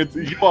girl. I mean,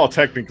 you all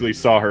technically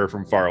saw her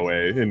from far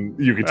away, and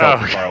you could tell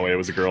from far away it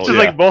was a girl.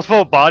 Just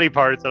multiple body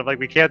parts. And I'm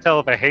we can't tell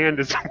if a hand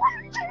is.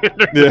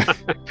 Yeah.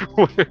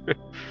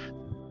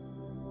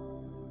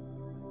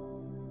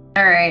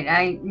 All right,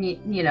 I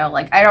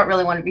don't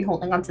really want to be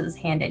holding onto this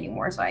hand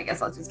anymore, so I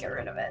guess I'll just get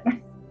rid of it.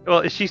 Well,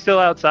 is she still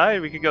outside?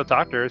 We could go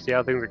talk to her, see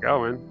how things are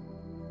going.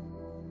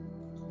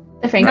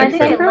 The I Frankenstein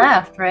think they girl?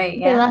 left, right?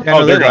 They Yeah. left. Yeah,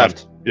 no, they're they gone.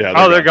 left.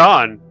 Yeah. They're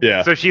gone.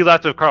 Yeah. So she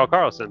left with Carl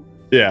Carlson.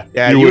 Yeah.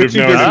 Yeah, you were would have too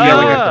known busy if you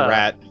yelling were- at the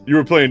rat. You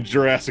were playing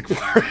Jurassic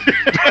Park.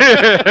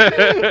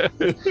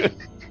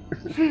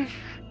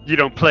 You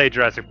don't play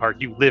Jurassic Park,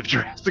 you live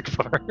Jurassic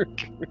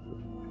Park.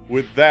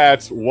 With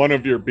that, one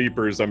of your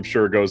beepers, I'm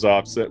sure, goes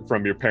off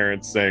from your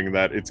parents saying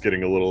that it's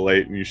getting a little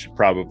late and you should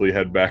probably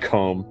head back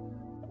home.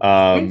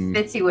 I think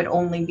Fitzy would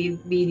only be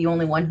the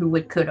only one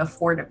who could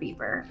afford a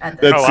beeper at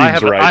this That point.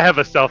 seems right. I have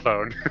a cell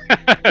phone.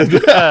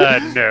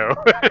 No.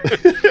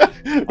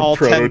 All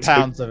 10 Prototype.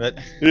 pounds of it.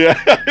 Yeah,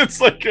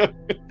 it's like a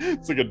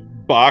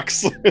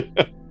box.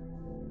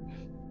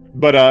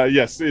 But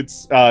yes,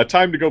 it's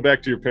time to go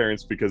back to your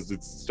parents because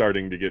it's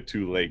starting to get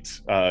too late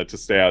to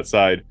stay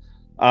outside.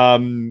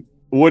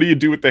 What do you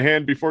do with the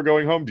hand before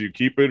going home? Do you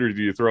keep it or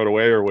do you throw it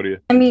away or what do you?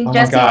 I mean, Oh my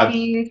Jesse, God. do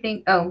you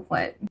think? Oh,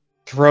 what?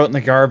 Throw it in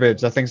the garbage.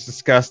 That thing's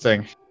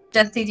disgusting.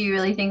 Jesse, do you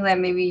really think that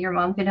maybe your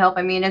mom could help?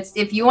 I mean, it's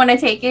if you want to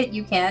take it,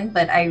 you can,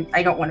 but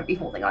I don't want to be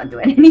holding on to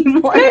it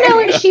anymore. I don't know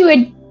what she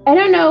would. I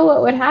don't know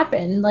what would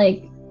happen.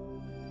 Like,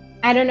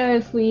 I don't know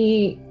if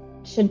we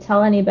should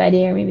tell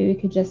anybody, or maybe we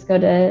could just go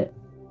to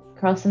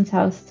Carlson's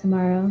house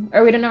tomorrow.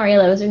 Or we don't know where he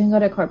lives. We can go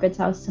to Corbitt's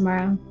house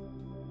tomorrow.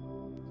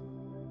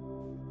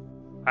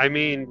 I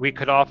mean, we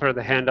could offer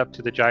the hand up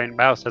to the giant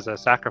mouse as a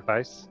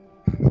sacrifice.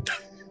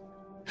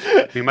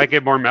 We might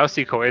get more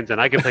mousy coins,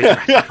 and I can play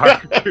the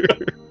part too.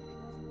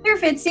 Here,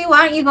 Fitzy,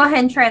 why don't you go ahead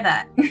and try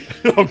that?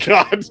 Oh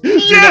God!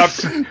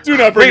 Yes! Do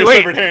not bring a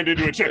severed hand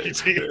into a Chuck E.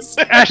 Cheese.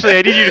 Ashley,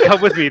 I need you to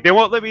come with me. They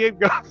won't let me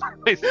go by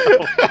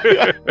myself.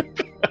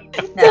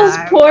 Those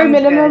poor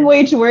minimum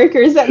wage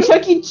workers at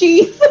Chuck E.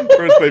 Cheese.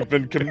 First, they've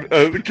been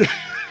convicted.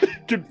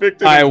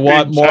 I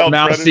want more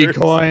mousy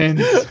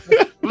coins.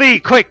 Lee,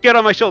 quick, get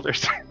on my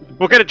shoulders.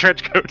 We'll get a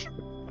trench coat.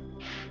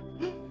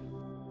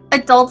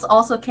 Adults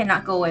also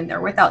cannot go in there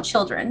without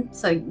children,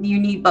 so you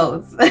need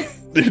both.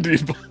 You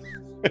need both.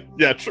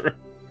 Yeah, true.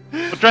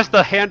 We'll dress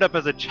the hand up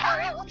as a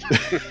child.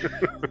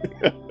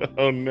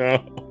 Oh no.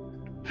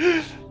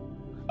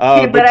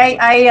 But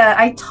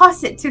I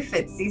toss it to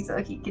Fitzy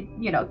so he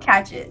can,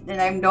 catch it,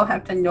 and I don't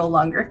have to no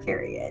longer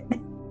carry it.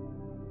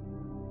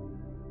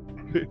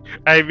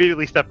 I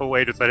immediately step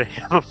away just let it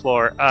hit on the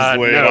floor.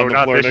 No,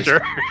 not this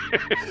shirt.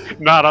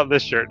 Not on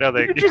this shirt. No,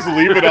 thank you. Just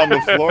leave it on the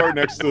floor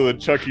next to the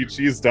Chuck E.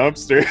 Cheese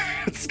dumpster.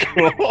 It's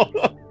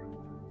cool.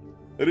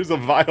 It is a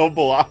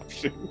viable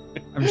option.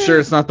 I'm sure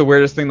it's not the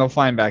weirdest thing they'll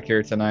find back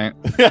here tonight.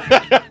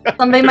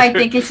 Somebody might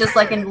think it's just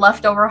like a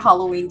leftover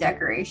Halloween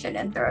decoration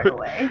and throw it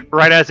away.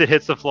 Right as it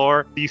hits the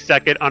floor, the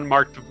second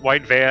unmarked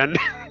white van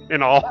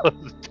in all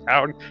of the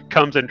town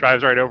comes and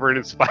drives right over it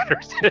and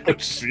spiders it. Oh,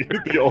 gee,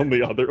 the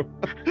only other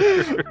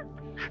one.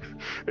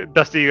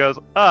 Dusty goes,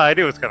 I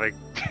knew it was coming.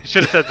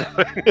 Should have said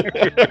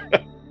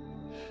something.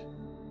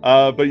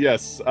 But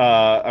yes,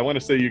 I want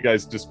to say you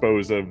guys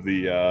dispose of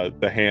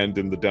the hand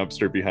in the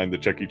dumpster behind the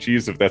Chuck E.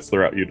 Cheese if that's the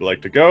route you'd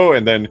like to go,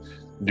 and then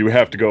you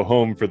have to go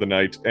home for the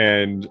night.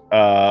 And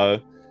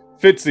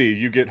Fitzy,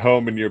 you get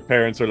home and your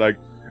parents are like,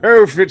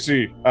 "Oh,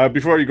 Fitzy,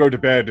 before you go to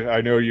bed, I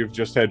know you've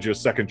just had your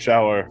second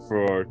shower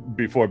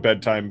before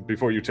bedtime,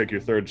 before you take your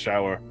third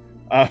shower.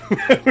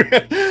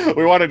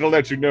 We wanted to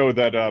let you know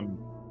that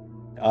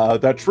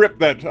that trip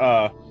that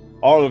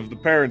all of the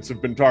parents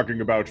have been talking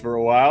about for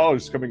a while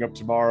is coming up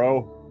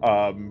tomorrow.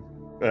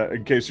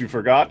 In case you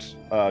forgot,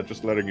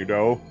 just letting you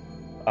know.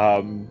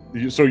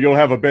 So you'll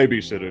have a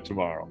babysitter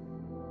tomorrow."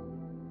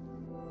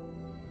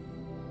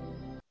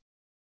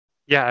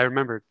 Yeah, I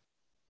remembered.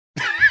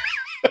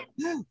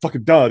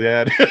 Fucking duh,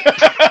 Dad. Who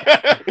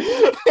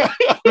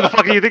the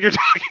fuck do you think you're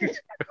talking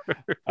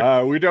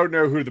to? We don't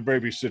know who the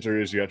babysitter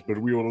is yet, but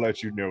we will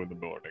let you know in the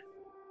morning.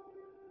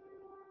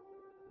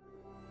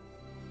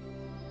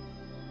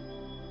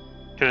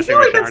 I feel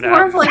like it's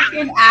more of like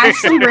an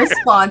Ashley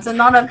response and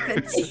not a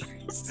Fitzy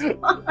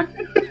response.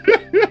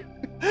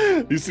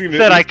 He's seen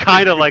Said I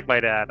kind of like my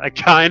dad. I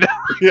kind of.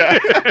 Yeah.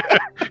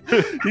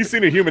 He's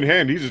seen a human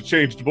hand. He's a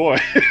changed boy.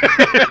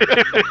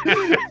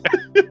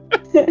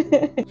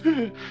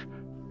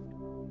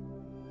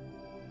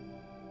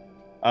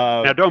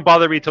 Now don't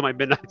bother me till my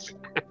midnight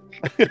snack.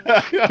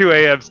 2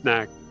 a.m.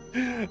 snack.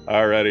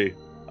 Alrighty.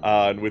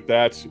 And with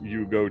that,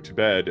 you go to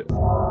bed.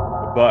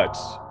 But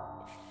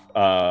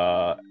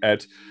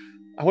at,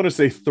 I want to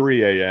say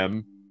 3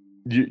 a.m.,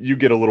 you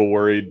get a little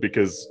worried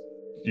because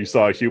you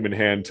saw a human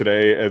hand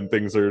today and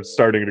things are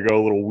starting to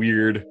go a little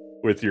weird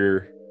with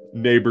your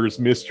neighbor's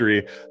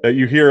mystery, that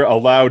you hear a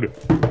loud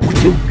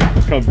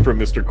come from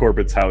Mr.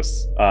 Corbitt's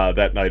house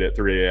that night at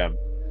 3 a.m.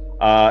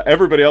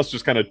 Everybody else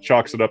just kind of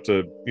chalks it up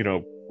to,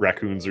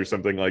 raccoons or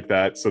something like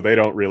that, so they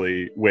don't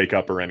really wake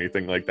up or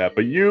anything like that.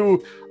 But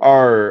you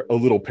are a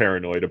little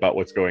paranoid about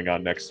what's going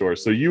on next door,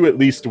 so you at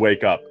least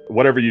wake up.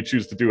 Whatever you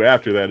choose to do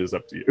after that is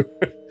up to you.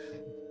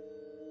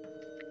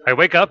 I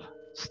wake up,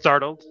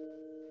 startled.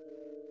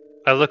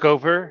 I look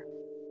over,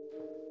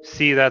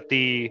 see that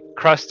the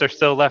crusts are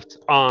still left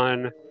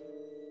on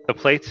the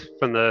plate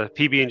from the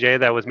PB&J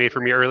that was made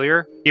for me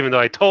earlier, even though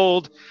I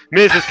told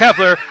Mrs.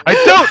 Kepler I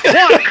don't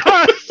want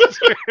crust.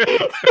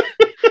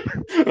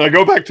 I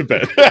go back to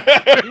bed. But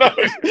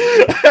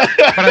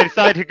I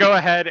decided to go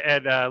ahead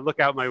and look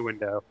out my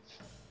window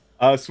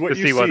so what to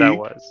you see what that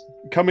was.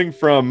 Coming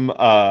from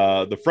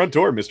the front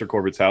door of Mr.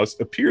 Corbitt's house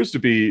appears to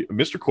be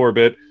Mr.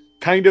 Corbitt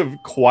kind of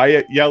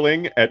quiet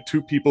yelling at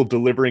two people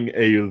delivering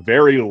a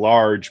very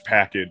large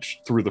package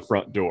through the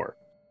front door.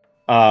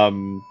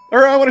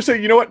 Or I want to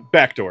say,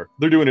 back door.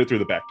 They're doing it through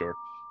the back door.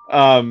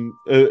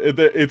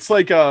 It's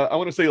like, I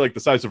want to say like the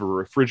size of a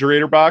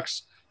refrigerator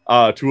box.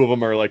 Two of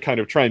them are like kind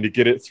of trying to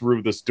get it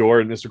through this door,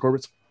 and Mr.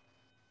 Corbitt's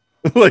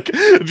like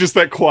just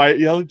that quiet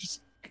yelling,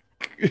 just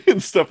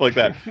and stuff like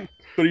that.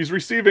 But he's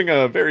receiving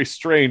a very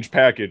strange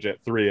package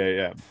at 3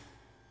 a.m.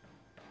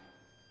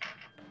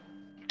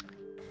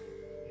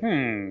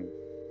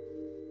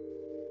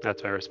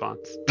 That's my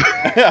response.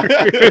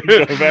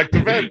 Go back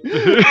to bed.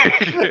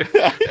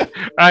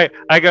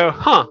 I go,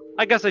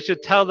 I guess I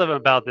should tell them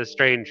about this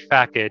strange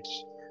package.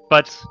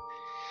 But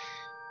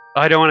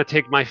I don't want to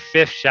take my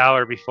 5th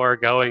shower before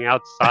going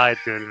outside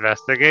to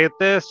investigate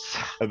this.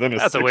 And then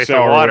That's a 6th waste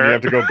shower of water. when you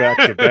have to go back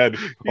to bed.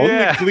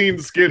 Yeah. Only clean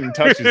skin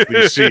touches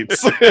these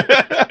sheets.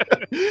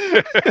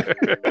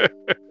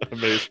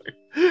 Amazing.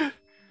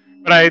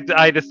 But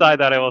I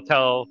decide that I will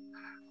tell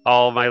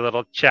all my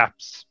little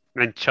chaps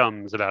and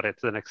chums about it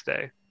the next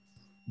day.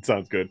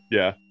 Sounds good.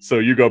 Yeah. So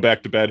you go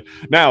back to bed.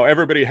 Now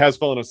everybody has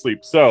fallen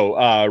asleep.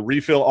 So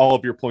refill all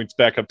of your points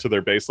back up to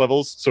their base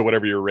levels. So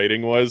whatever your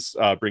rating was,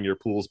 bring your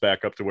pools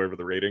back up to wherever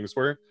the ratings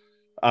were.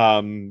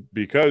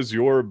 Because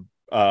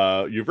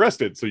you've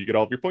rested, so you get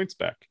all of your points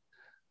back.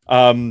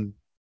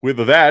 With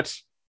that,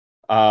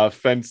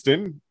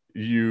 Fenston,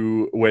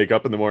 you wake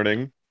up in the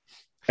morning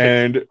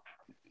and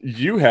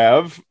you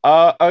have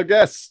a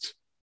guest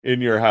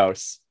in your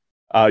house.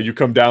 You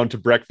come down to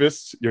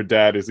breakfast. Your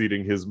dad is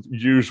eating his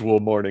usual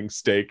morning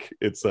steak.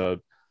 It's a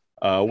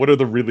what are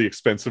the really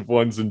expensive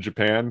ones in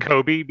Japan?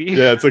 Kobe beef.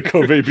 Yeah, it's a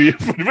Kobe beef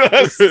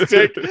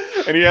steak,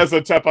 and he has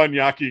a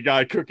teppanyaki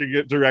guy cooking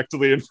it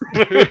directly in front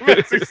of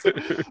him.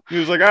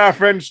 He's like,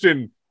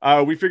 Fenston,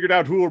 we figured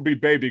out who will be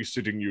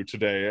babysitting you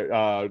today.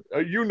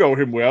 You know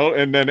him well.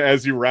 And then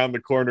as you round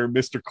the corner,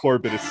 Mr.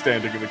 Corbitt is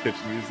standing in the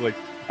kitchen. He's like,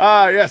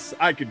 yes,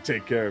 I can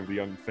take care of the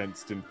young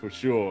Fenston for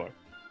sure.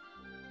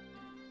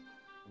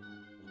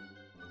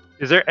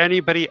 Is there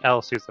anybody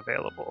else who's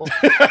available?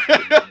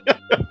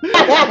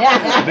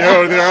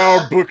 No, they're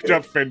all booked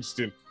up,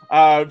 Fenston.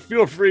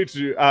 Feel free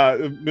to,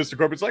 Mr.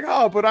 Corbitt's like,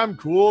 but I'm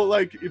cool.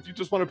 Like, if you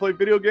just want to play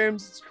video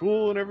games, it's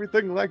cool and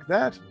everything like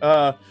that.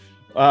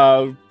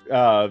 But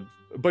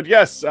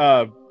yes,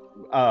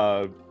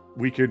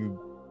 we can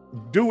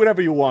do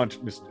whatever you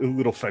want, Mr.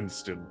 Little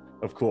Fenston,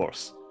 of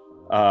course.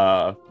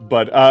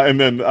 And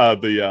then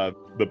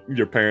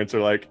your parents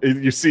are like,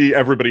 you see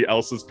everybody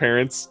else's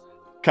parents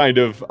kind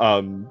of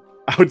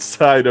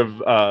outside of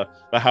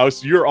the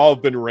house. You're all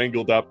been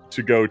wrangled up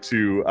to go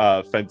to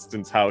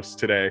Fenston's house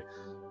today.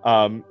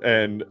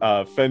 And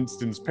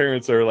Fenston's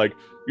parents are like,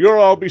 you'll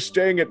all be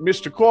staying at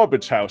Mr.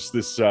 Corbitt's house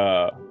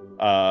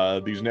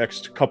these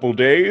next couple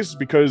days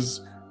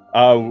because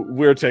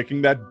we're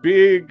taking that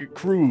big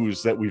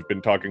cruise that we've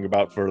been talking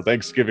about for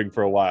Thanksgiving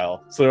for a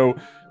while. So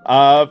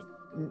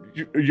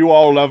you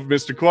all love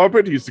Mr.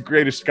 Corbitt. He's the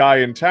greatest guy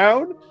in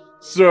town.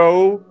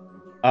 So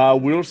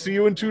we'll see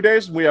you in 2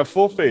 days. We have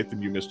full faith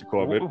in you, Mr.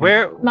 Corbitt.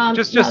 Where? Mom,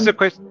 just Mom. a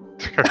quick.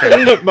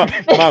 Mom.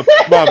 Please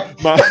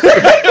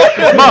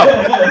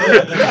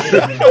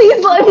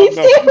let me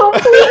stay home,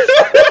 please.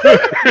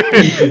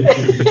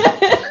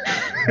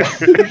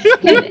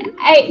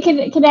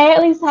 Can I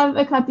at least have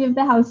a copy of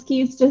the house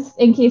keys just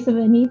in case of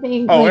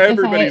anything? Oh, like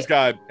everybody's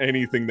got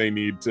anything they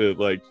need to,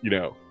 like,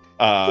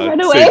 run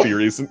away? safety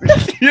reason.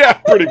 Yeah,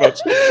 pretty much.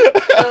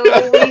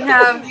 So we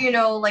have,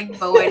 like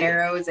bow and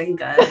arrows and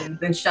guns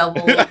and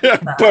shovels.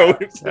 And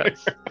Bows.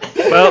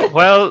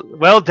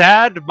 Well,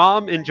 Dad,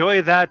 Mom,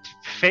 enjoy that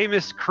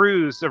famous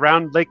cruise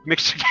around Lake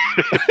Michigan.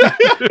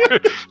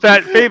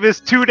 That famous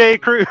 2-day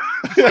cruise.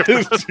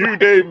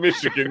 2-day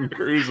Michigan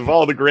cruise of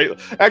all the great.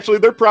 Actually,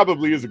 there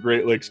probably is a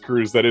Great Lakes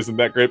cruise that isn't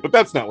that great, but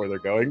that's not where they're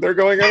going. They're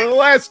going on an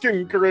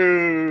Alaskan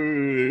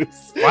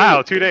cruise.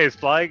 Wow, 2 days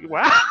flying.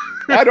 Wow.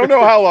 I don't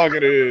know how long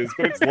it is,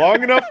 but it's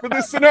long enough for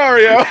this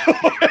scenario.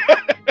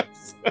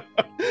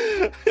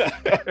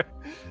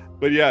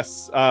 But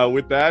yes,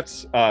 with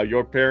that,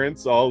 your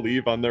parents all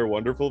leave on their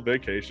wonderful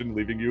vacation,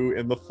 leaving you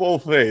in the full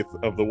faith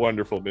of the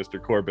wonderful Mr.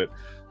 Corbitt.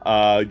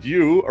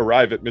 You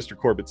arrive at Mr.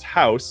 Corbitt's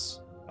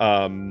house,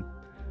 and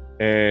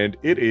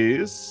it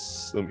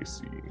is, let me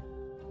see.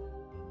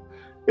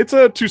 It's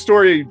a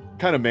 2-story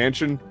kind of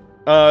mansion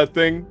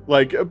thing,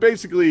 like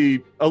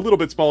basically a little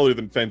bit smaller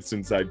than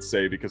Fenston's, I'd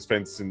say, because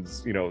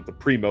Fenston's, the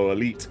primo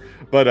elite.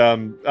 But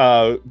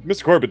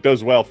Mr. Corbitt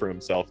does well for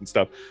himself and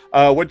stuff.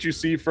 What you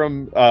see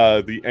from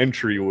the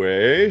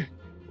entryway,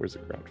 where's the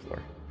ground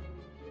floor?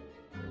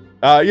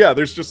 Yeah,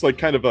 there's just like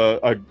kind of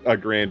a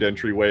grand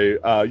entryway.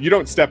 You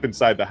don't step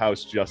inside the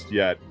house just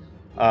yet.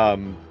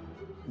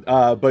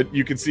 But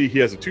you can see he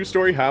has a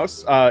 2-story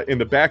house. In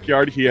the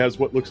backyard, he has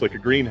what looks like a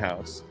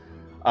greenhouse.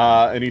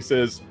 And he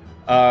says,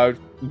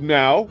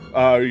 now,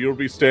 you'll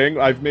be staying.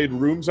 I've made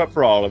rooms up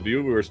for all of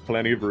you. There's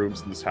plenty of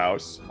rooms in this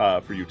house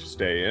for you to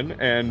stay in,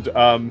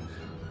 and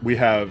we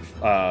have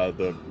a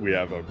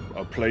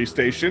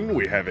PlayStation.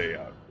 We have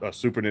a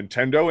Super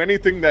Nintendo.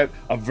 Anything that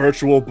a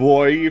Virtual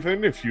Boy,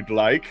 even if you'd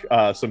like,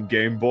 some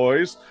Game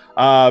Boys,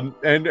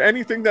 and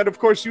anything that, of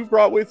course, you've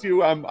brought with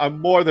you.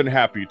 I'm more than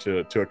happy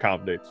to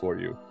accommodate for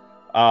you.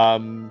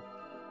 And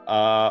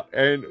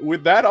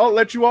with that, I'll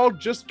let you all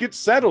just get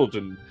settled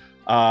and.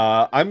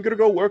 I'm gonna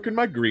go work in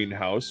my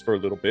greenhouse for a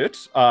little bit,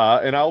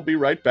 and I'll be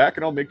right back,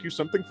 and I'll make you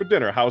something for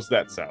dinner. How's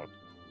that sound?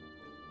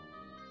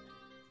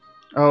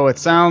 Oh, it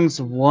sounds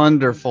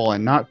wonderful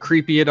and not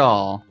creepy at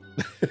all.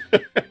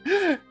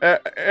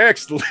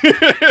 Excellent.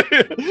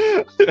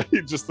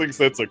 He just thinks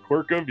that's a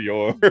quirk of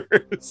yours.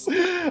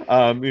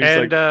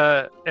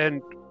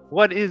 And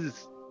what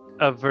is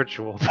a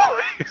virtual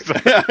voice?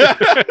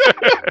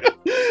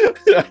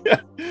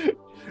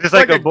 Just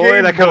like a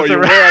boy that comes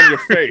around. You wear on your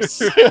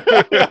face.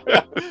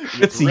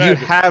 It's you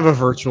have a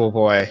virtual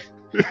boy.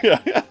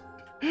 Yeah.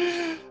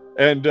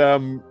 And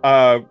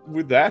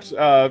with that,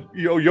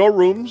 your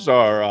rooms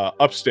are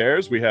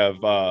upstairs. We have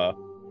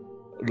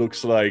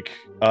looks like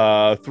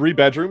 3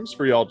 bedrooms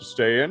for y'all to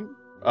stay in.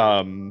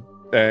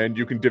 And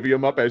you can divvy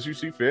them up as you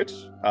see fit.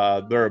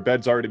 There are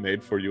beds already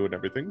made for you and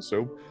everything,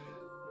 so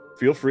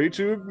feel free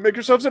to make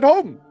yourselves at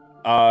home.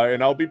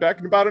 And I'll be back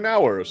in about an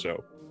hour or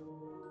so.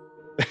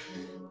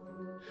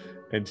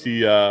 And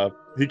he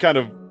kind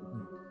of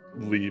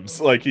leaves,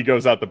 like he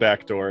goes out the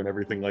back door and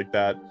everything like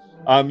that.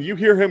 You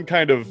hear him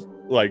kind of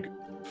like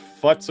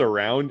futz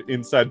around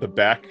inside the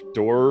back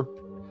door.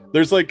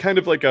 There's like kind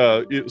of like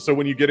so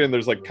when you get in,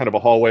 there's like kind of a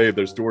hallway,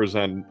 there's doors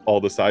on all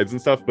the sides and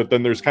stuff, but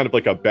then there's kind of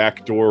like a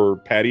back door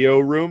patio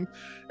room,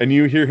 and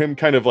you hear him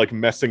kind of like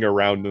messing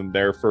around in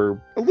there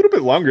for a little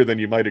bit longer than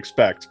you might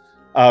expect.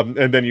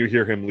 And then you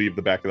hear him leave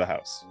the back of the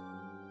house.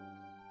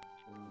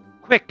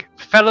 Quick,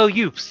 fellow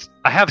youths,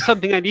 I have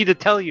something I need to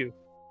tell you.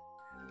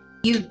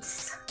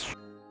 Youths.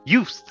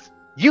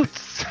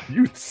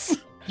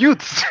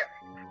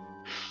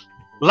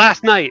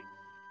 Last night,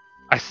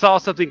 I saw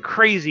something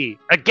crazy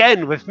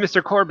again with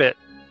Mr. Corbitt.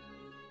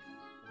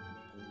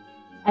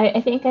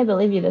 I think I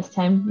believe you this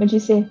time. What'd you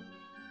see?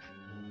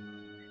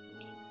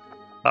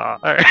 All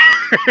right.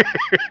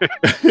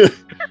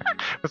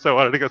 So I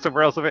wanted to go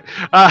somewhere else with it.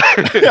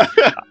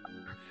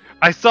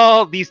 I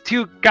saw these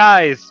 2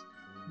 guys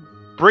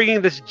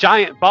bringing this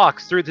giant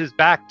box through his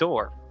back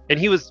door, and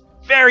he was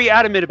very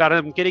adamant about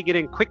him getting it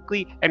in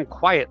quickly and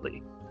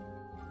quietly.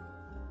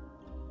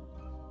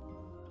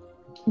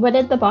 What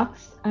did the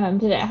box,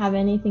 did it have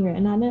anything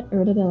written on it, or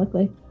what did it look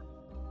like?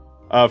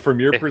 From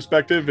your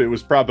perspective, it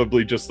was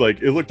probably just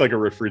like, it looked like a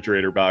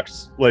refrigerator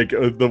box, like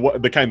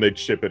the kind they'd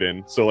ship it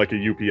in. So like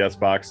a UPS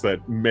box that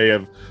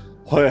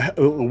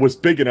was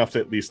big enough to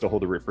at least to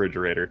hold a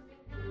refrigerator.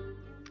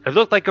 It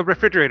looked like a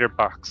refrigerator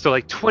box, so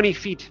like 20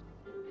 feet.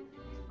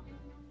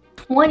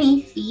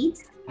 20 feet?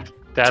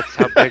 That's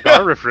how big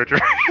our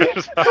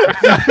refrigerators are.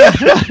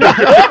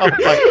 Oh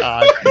my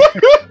god.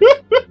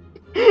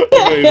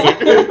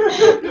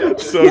 Amazing.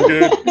 So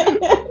good.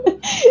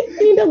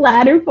 You need a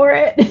ladder for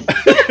it.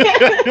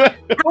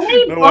 How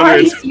many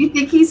bodies do you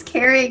think he's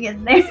carrying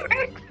in there?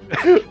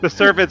 The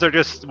servants are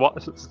just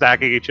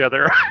stacking each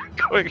other,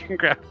 going and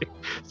grabbing.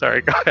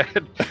 Sorry, go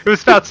ahead. It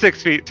was about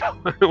 6 feet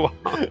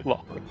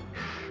long.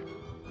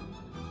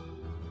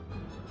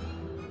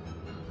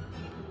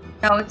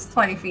 No, it's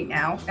 20 feet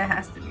now. It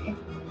has to be.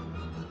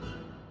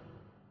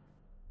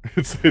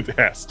 It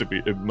has to be.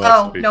 It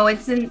must be. Oh, no,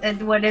 it's in,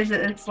 what is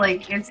it? It's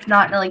like, it's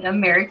not like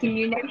American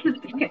units, it's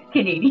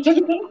Canadian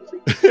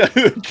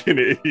units.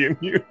 Canadian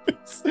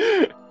units.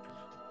 It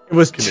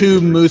was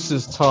Canadian 2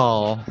 mooses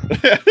tall.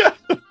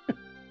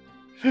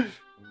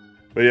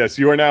 But yes,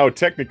 you are now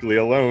technically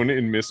alone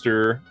in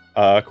Mr.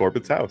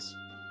 Corbitt's house.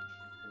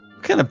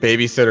 What kind of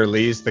babysitter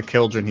leaves the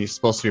children he's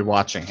supposed to be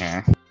watching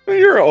here?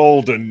 You're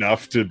old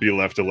enough to be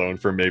left alone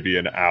for maybe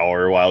an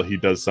hour while he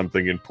does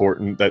something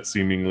important that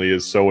seemingly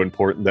is so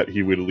important that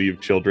he would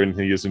leave children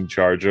he is in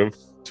charge of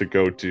to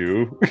go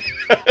do. This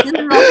is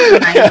also the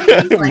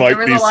 90s. Like,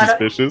 might be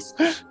suspicious.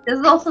 This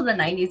is also the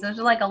 90s. There's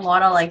like a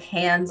lot of like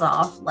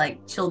hands-off,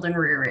 like children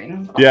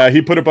rearing. Yeah,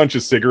 he put a bunch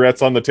of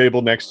cigarettes on the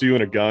table next to you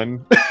and a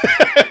gun.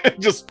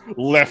 Just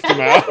left them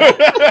out.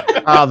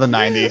 Oh, the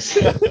 90s.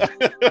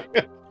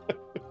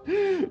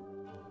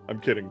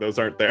 I'm kidding. Those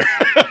aren't there.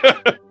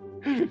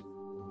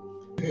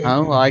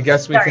 Oh, well, I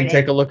guess we can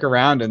take a look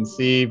around and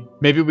see.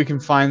 Maybe we can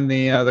find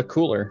the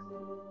cooler.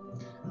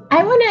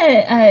 I want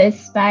to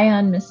spy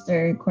on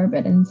Mr.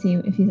 Corbitt and see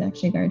if he's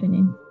actually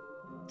gardening.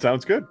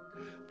 Sounds good.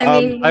 I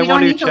mean, we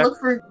don't need to look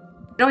for.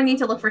 We don't need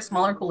to look for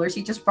smaller coolers.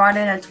 He just brought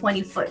in a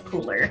 20-foot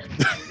cooler.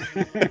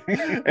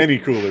 Any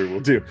cooler will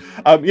do.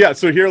 Yeah,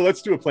 so here,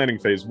 let's do a planning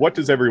phase. What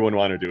does everyone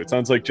want to do? It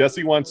sounds like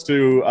Jesse wants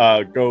to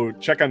go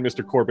check on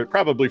Mr. Corbitt,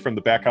 probably from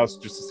the back house,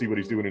 just to see what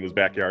he's doing in his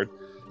backyard.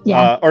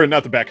 Yeah. Or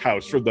not the back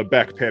house, from the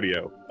back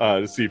patio,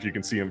 to see if you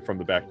can see him from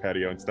the back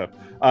patio and stuff.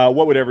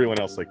 What would everyone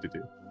else like to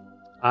do?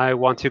 I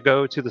want to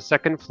go to the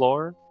 2nd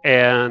floor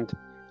and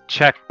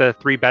check the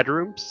 3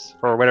 bedrooms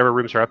or whatever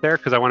rooms are up there,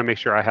 because I want to make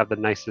sure I have the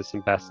nicest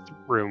and best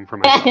room for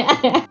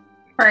myself.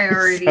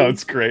 Priority.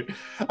 Sounds great.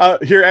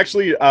 Here,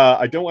 actually,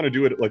 I don't want to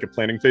do it like a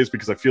planning phase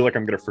because I feel like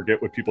I'm going to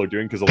forget what people are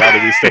doing because a lot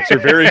of these steps are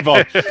very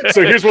involved.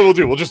 So here's what we'll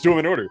do. We'll just do them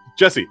in order.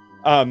 Jesse,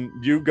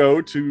 you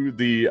go to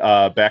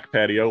the back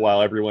patio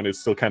while everyone is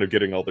still kind of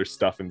getting all their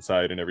stuff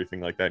inside and everything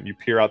like that. And you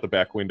peer out the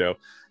back window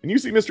and you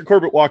see Mr.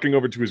 Corbitt walking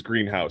over to his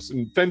greenhouse.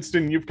 And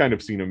Fenston, you've kind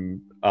of seen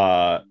him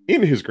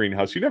in his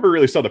greenhouse. You never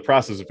really saw the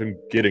process of him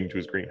getting to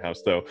his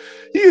greenhouse, though.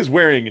 He is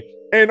wearing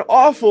an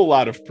awful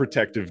lot of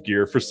protective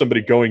gear for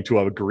somebody going to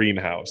a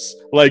greenhouse.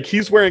 Like,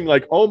 he's wearing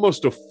like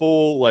almost a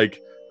full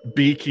like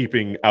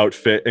beekeeping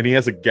outfit, and he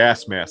has a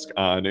gas mask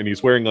on, and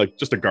he's wearing like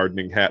just a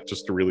gardening hat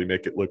just to really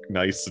make it look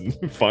nice and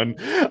fun.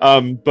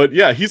 But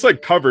yeah, he's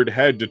like covered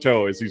head to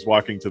toe as he's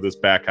walking to this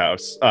back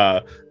house,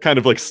 kind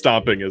of like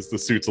stomping as the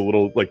suit's a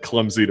little like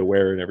clumsy to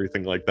wear and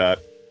everything like that.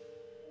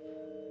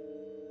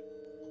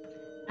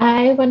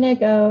 I want to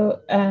go.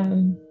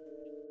 I'm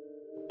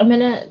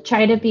gonna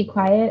try to be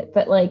quiet,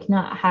 but like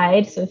not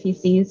hide. So if he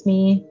sees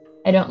me,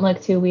 I don't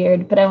look too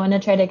weird. But I want to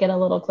try to get a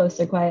little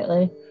closer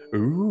quietly.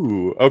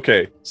 Ooh,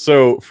 okay.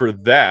 So for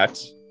that,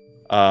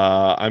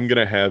 I'm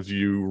gonna have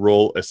you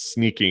roll a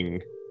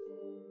sneaking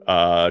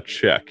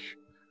check.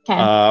 Okay.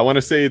 I want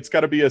to say it's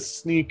got to be a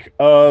sneak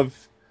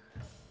of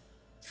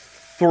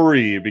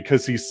 3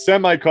 because he's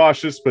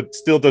semi-cautious, but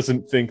still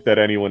doesn't think that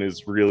anyone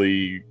is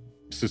really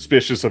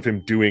suspicious of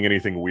him doing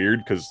anything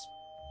weird because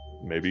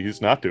maybe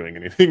he's not doing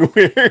anything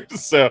weird.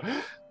 So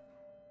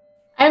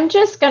I'm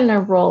just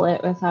gonna roll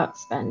it without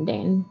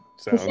spending.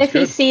 Because if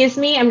he sees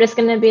me, I'm just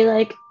gonna be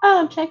like, "Oh,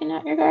 I'm checking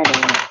out your garden."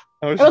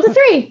 I rolled a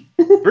 3.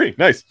 3,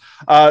 nice.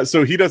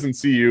 So he doesn't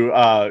see you.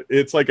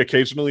 It's like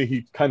occasionally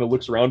he kind of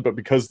looks around, but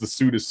because the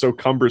suit is so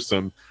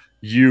cumbersome,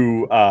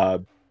 you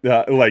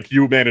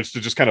you manage to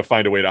just kind of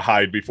find a way to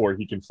hide before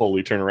he can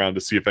fully turn around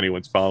to see if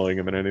anyone's following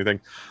him and anything.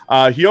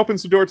 He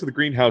opens the door to the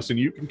greenhouse, and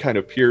you can kind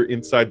of peer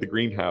inside the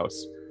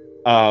greenhouse.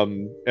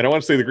 And I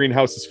want to say the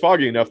greenhouse is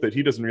foggy enough that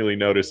he doesn't really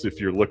notice if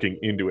you're looking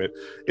into it.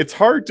 It's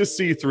hard to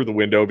see through the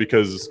window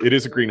because it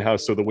is a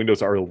greenhouse, so the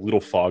windows are a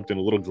little fogged and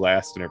a little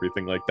glassed and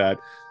everything like that.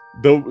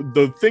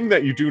 The thing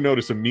that you do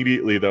notice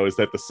immediately, though, is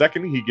that the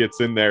second he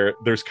gets in there,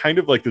 there's kind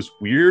of like this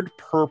weird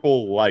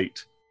purple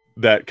light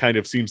that kind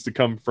of seems to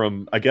come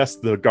from, I guess,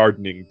 the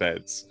gardening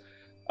beds.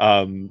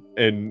 And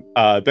then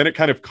it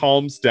kind of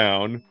calms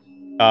down,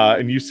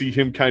 and you see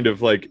him kind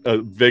of like a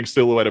vague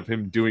silhouette of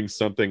him doing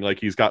something, like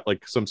he's got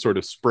like some sort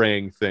of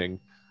spraying thing,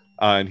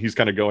 and he's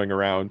kind of going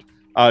around.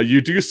 You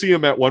do see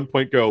him at one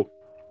point go,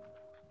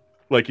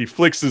 like he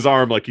flicks his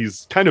arm like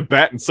he's kind of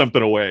batting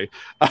something away,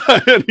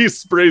 and he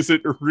sprays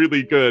it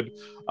really good,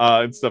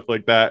 and stuff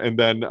like that. And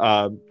then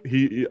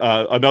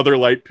another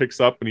light picks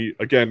up, and he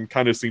again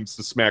kind of seems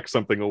to smack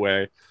something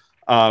away.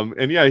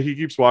 And yeah, he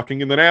keeps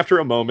walking. And then after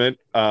a moment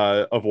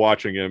of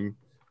watching him,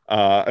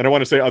 and I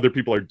want to say other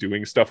people are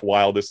doing stuff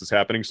while this is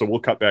happening, so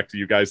we'll cut back to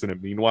you guys in a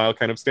meanwhile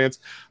kind of stance.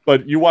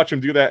 But you watch him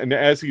do that, and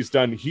as he's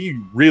done, he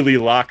really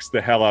locks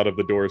the hell out of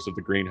the doors of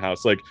the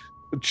greenhouse, like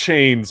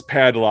chains,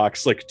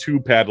 padlocks, like 2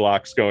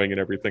 padlocks going and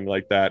everything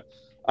like that.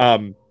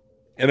 And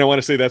I want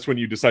to say that's when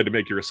you decide to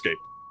make your escape.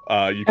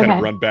 You kind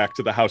of run back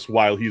to the house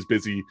while he's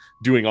busy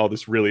doing all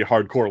this really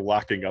hardcore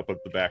locking up of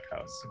the back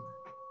house.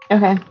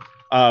 Okay.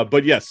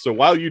 But yes, so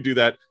while you do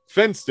that,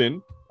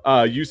 Fenston,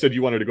 you said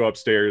you wanted to go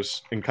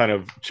upstairs and kind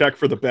of check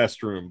for the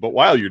best room. But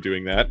while you're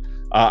doing that,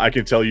 I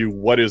can tell you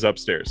what is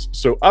upstairs.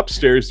 So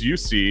upstairs, you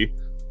see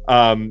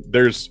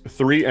there's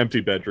 3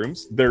 empty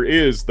bedrooms. There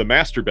is the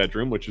master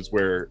bedroom, which is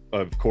where,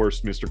 of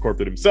course, Mr.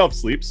 Corbitt himself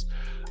sleeps.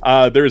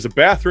 There is a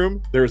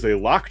bathroom. There's a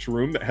locked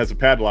room that has a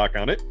padlock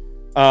on it.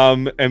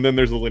 And then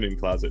there's a linen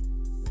closet.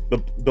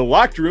 The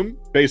locked room,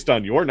 based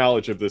on your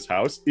knowledge of this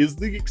house, is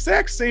the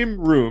exact same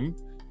room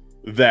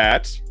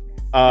that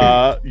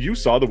you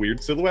saw the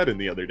weird silhouette in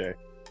the other day.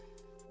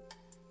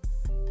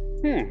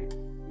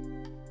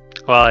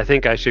 Well, I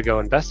think I should go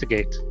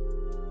investigate.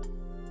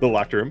 The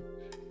locked room?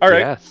 All right.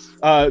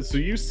 Yes. So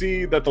you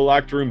see that the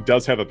locked room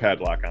does have a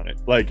padlock on it.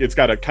 Like, it's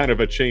got a kind of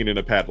a chain and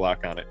a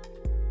padlock on it.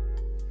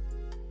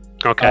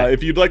 Okay.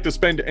 If you'd like to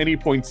spend any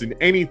points in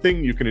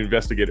anything, you can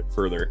investigate it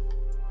further.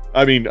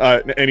 I mean,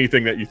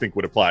 anything that you think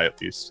would apply, at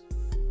least.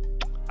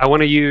 I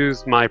want to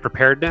use my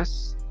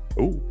preparedness.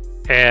 Ooh.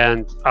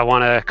 And I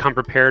want to come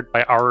prepared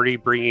by already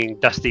bringing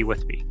Dusty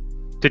with me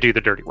to do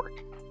the dirty work.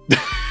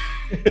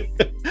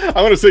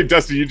 I want to say,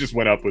 Dusty, you just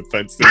went up with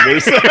Fenston.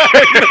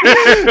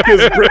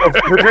 Because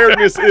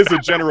preparedness is a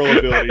general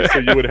ability, so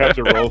you would have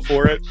to roll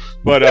for it.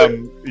 But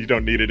you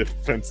don't need it if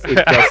Dustin.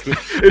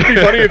 It'd be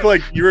funny if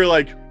like you were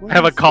like, I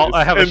have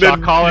a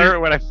shock collar.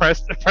 When I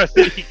press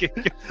it, he gets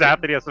zapped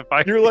and he has to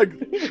fight. You're like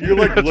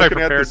looking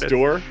at this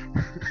door.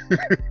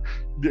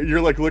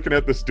 You're like looking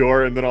at this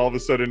door, and then all of a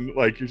sudden,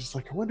 like you're just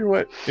like, I wonder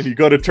what. And you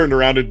go to turn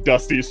around, and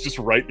Dusty is just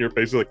right in your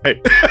face. You're like,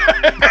 hey.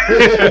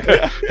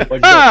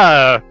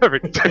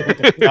 Perfect.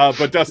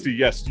 But Dusty,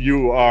 yes,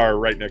 you are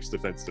right next to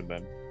Fenston.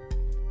 Then,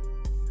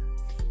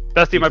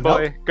 Dusty, my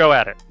boy, go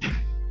at it.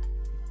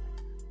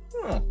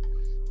 I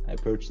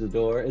approach the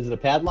door. Is it a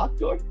padlock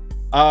door?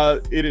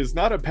 It is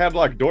not a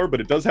padlock door,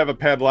 but it does have a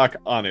padlock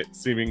on it,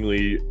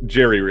 seemingly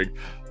jerry-rigged.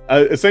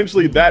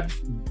 Essentially, that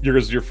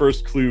is your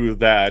first clue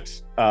that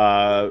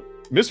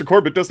Mr.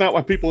 Corbitt does not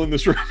want people in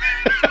this room.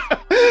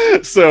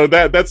 So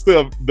that's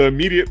the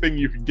immediate thing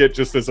you can get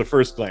just as a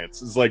first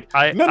glance. It's like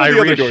none of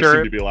the other doors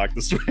seem to be locked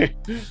this way.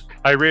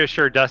 I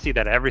reassure Dusty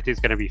that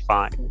everything's going to be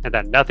fine and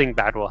that nothing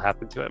bad will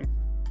happen to him.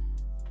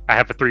 I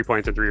have a 3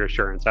 points of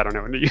reassurance. I don't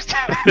know when to use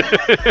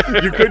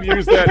that. You could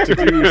use that to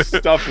do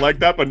stuff like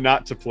that, but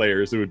not to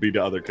players. It would be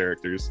to other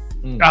characters.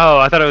 Oh,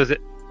 I thought it was...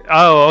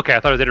 Oh, okay. I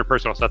thought it was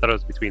interpersonal, so I thought it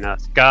was between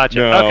us. Gotcha.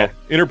 No, okay.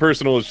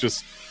 Interpersonal is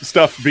just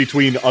stuff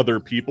between other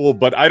people,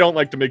 but I don't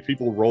like to make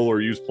people roll or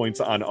use points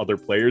on other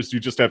players. You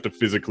just have to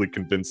physically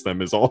convince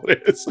them is all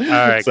it is. All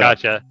right, so.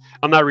 Gotcha.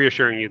 I'm not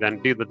reassuring you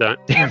then. Do the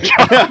damn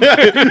job.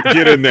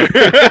 Get in there.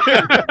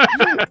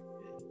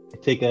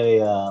 take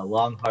a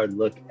long, hard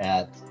look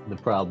at the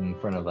problem in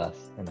front of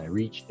us, and I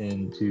reach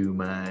into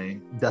my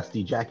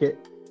dusty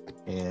jacket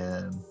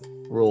and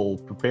roll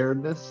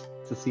preparedness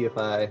to see if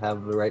I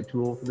have the right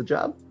tool for the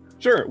job.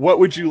 Sure. What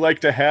would you like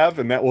to have,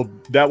 and that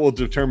will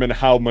determine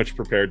how much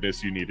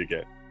preparedness you need to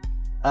get.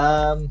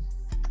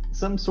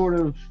 Some sort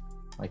of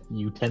like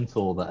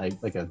utensil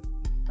that like a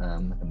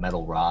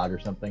metal rod or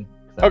something.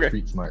 Okay.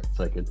 Street smart,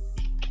 so I could.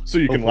 So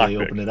you can open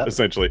it lockpick, up.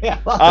 essentially. Yeah,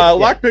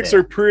 lockpicks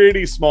are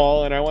pretty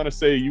small, and I want to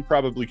say you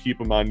probably keep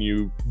them on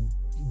you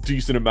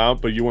decent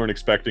amount, but you weren't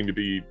expecting to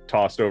be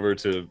tossed over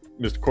to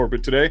Mr.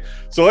 Corbitt today.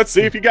 So let's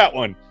see if you got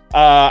one.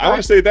 I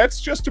want to say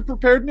that's just a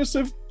preparedness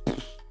of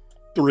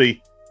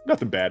 3.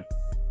 Nothing bad.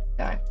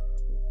 All right.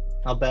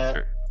 I'll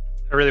bet.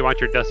 I really want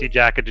your dusty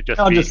jacket to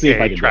I'll be just see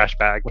if I a can trash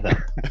bag.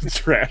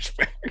 Trash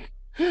bag.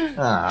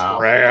 Oh,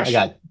 Trash. I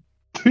got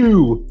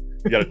 2.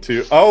 You got a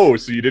 2. Oh,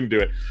 so you didn't do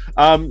it.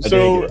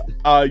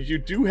 You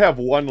do have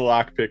 1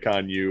 lockpick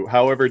on you.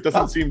 However, it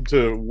doesn't seem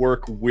to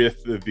work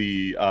with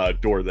the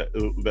door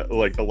that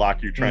like the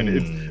lock you're trying to.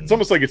 It's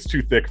almost like it's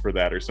too thick for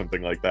that or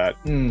something like that.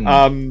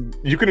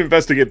 You can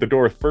investigate the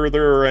door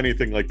further or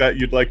anything like that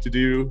you'd like to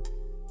do.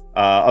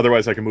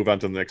 Otherwise, I can move on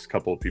to the next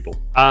couple of people.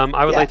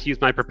 I would like to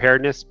use my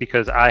preparedness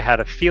because I had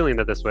a feeling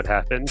that this would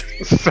happen.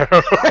 So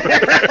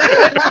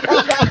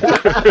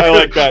I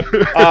like that.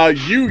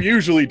 You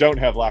usually don't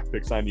have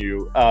lockpicks on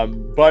you,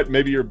 but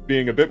maybe you're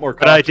being a bit more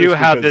cautious. But I do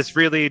have this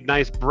really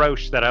nice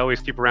brooch that I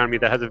always keep around me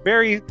that has a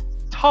very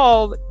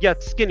tall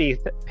yet skinny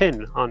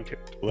pin onto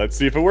it. Let's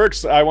see if it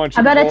works. I want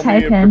you How to about roll a tie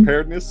me pin?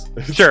 Preparedness.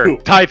 Sure,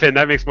 tie pin.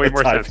 That makes way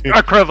more sense. Pin.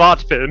 A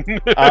cravat pin.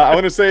 I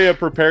want to say a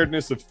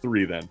preparedness of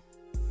 3 then.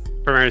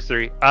 Preparedness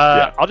 3.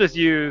 I'll just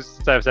use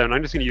 7.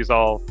 I'm just going to use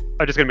all.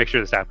 I'm just going to make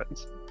sure this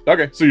happens.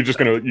 Okay, so you're just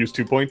going to use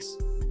 2 points?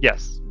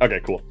 Yes.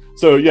 Okay, cool.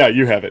 So yeah,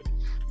 you have it.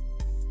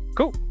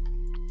 Cool.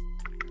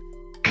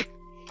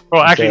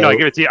 Well, actually, no. I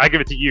give it to you. I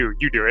give it to you.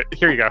 You do it.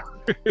 Here you go.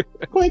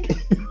 Quick.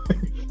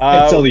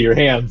 It's only your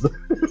hands.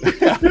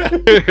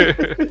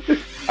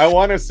 I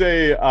want to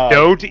say...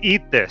 Don't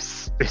eat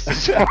this. This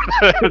is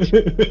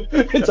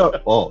It's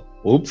oh,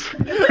 oops.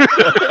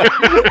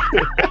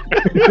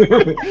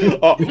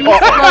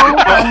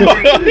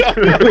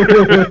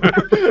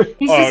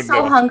 He's just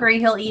so hungry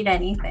he'll eat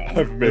anything.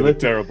 I've made a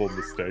terrible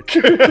mistake.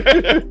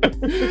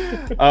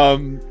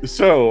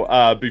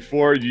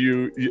 Before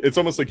you, it's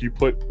almost like you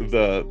put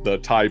the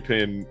tie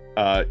pin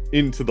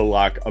into the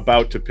lock,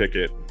 about to pick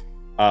it,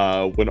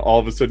 when all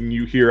of a sudden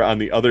you hear on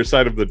the other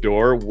side of the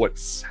door what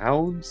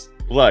sounds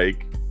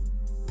like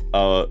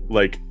a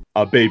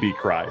baby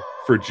cry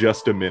for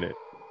just a minute.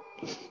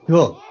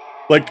 Cool.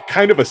 Like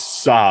kind of a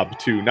sob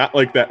too, not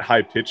like that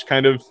high pitched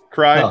kind of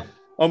cry,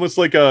 almost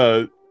like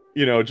a,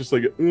 just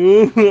like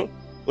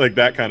like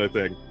that kind of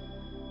thing.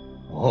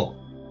 Oh,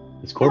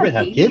 does Corbitt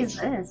have kids?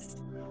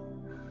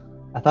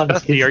 I thought it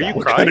was kids. Are you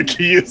What crying? kind of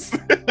key is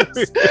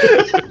this?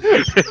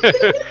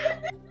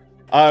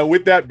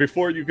 With that,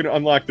 before you can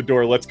unlock the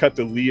door, let's cut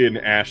to Leah and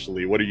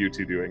Ashley. What are you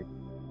two doing?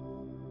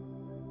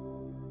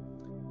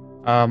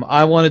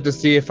 I wanted to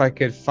see if I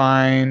could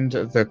find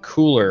the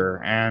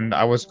cooler, and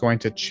I was going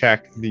to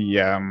check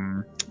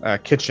the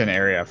kitchen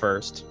area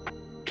first.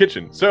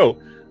 Kitchen. So,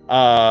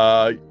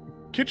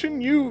 kitchen,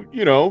 you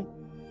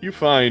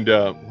find...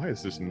 why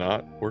is this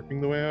not working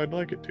the way I'd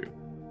like it to?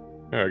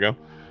 There we go.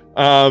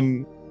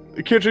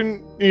 The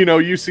kitchen,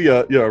 you see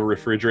a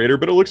refrigerator,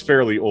 but it looks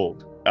fairly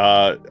old.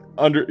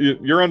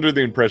 You're under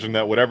the impression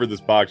that whatever this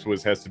box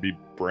was has to be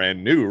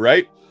brand new,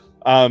 right?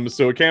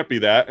 So it can't be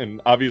that, and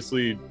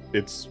obviously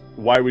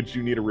why would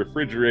you need a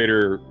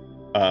refrigerator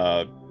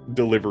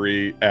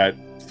delivery at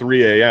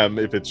 3 a.m.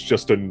 if it's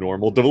just a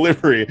normal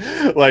delivery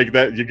like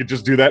that? You could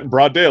just do that in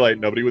broad daylight,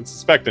 nobody would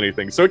suspect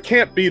anything. So it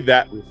can't be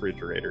that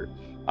refrigerator.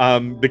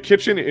 The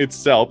kitchen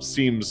itself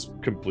seems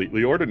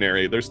completely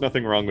ordinary. There's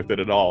nothing wrong with it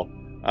at all.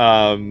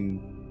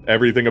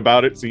 Everything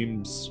about it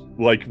seems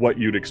like what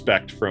you'd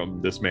expect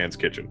from this man's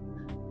kitchen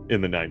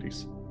in the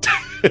 90s.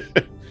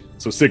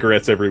 So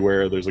cigarettes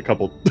everywhere. There's a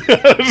couple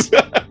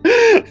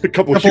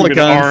human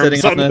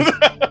arms on this.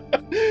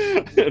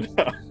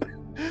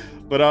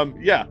 But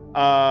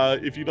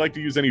if you'd like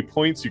to use any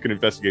points, you can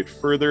investigate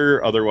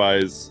further.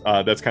 Otherwise,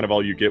 that's kind of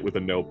all you get with a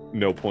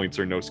no points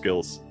or no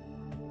skills.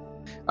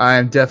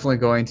 I'm definitely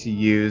going to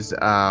use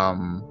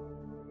some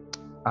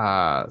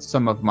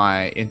of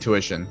my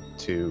intuition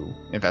to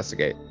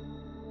investigate.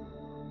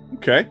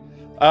 Okay.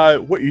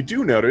 What you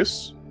do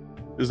notice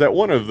is that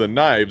one of the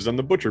knives on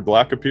the butcher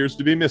block appears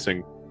to be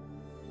missing.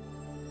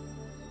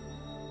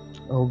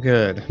 Oh,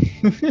 good.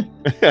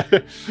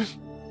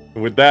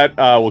 With that,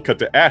 we'll cut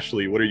to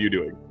Ashley. What are you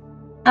doing?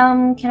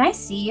 Can I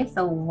see if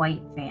the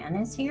white van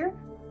is here?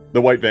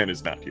 The white van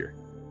is not here.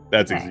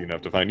 That's Okay. easy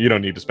enough to find. You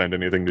don't need to spend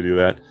anything to do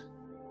that.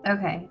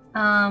 Okay.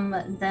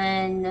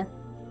 Then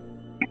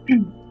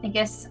I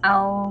guess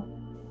I'll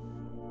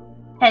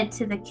head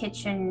to the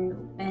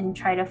kitchen and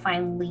try to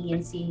find Lee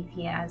and see if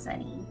he has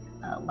any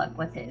luck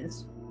with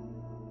his.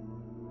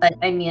 But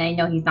I mean, I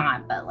know he's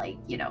not, but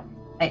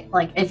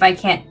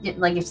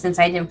since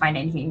I didn't find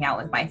anything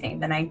out with my thing,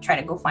 then I try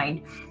to go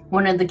find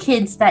one of the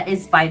kids that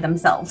is by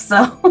themselves.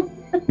 So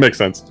makes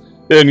sense.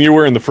 And you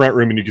were in the front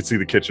room, and you could see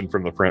the kitchen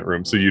from the front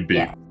room, so you'd be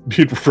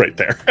right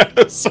there.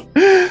 So,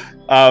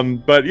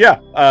 but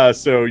yeah,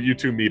 so you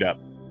two meet up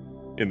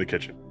in the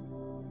kitchen.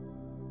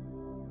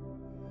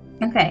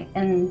 Okay,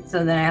 and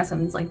so then I asked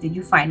him, like, did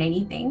you find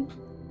anything?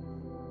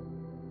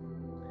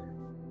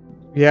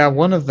 Yeah,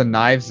 one of the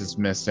knives is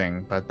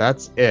missing, but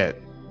that's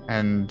it.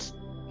 And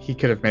he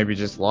could have maybe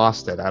just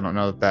lost it. I don't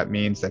know if that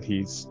means that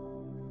he's,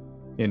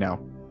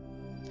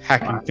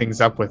 hacking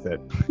things up with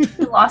it.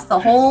 He lost the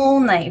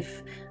whole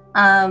knife.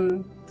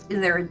 Is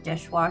there a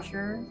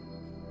dishwasher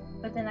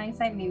with the knife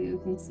side? Maybe we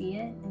can see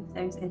it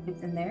if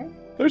it's in there.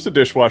 There's a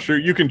dishwasher.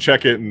 You can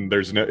check it, and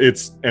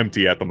it's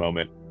empty at the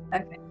moment.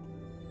 Okay.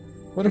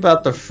 What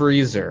about the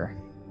freezer?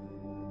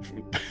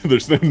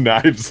 There's no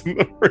knives in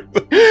the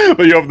freezer.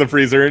 But you open the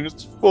freezer, and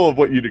it's full of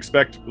what you'd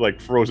expect, like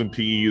frozen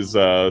peas,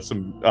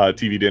 some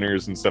TV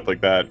dinners and stuff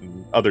like that,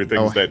 and other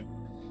things that...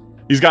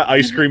 He's got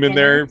ice cream in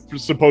there,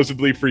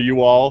 supposedly for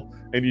you all,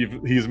 and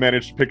he's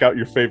managed to pick out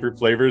your favorite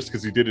flavors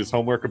because he did his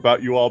homework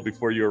about you all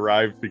before you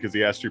arrived because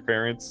he asked your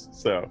parents,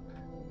 so...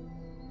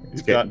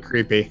 It's getting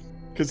creepy.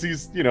 Because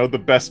he's,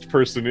 the best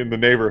person in the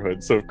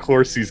neighborhood, so of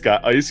course he's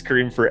got ice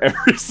cream for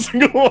every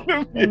single one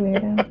of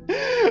you.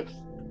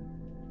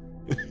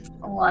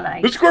 A lot of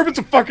ice. Mr. Corbitt's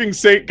a fucking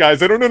saint,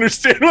 guys. I don't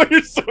understand why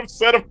you're so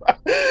upset about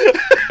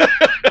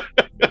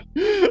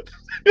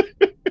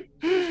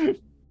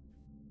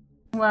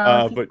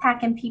Well, he's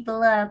packing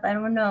people up. I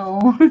don't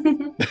know.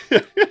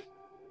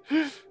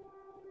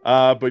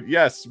 But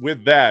yes,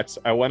 with that,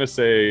 I want to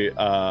say,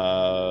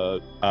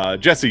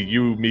 Jesse,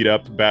 you meet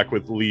up back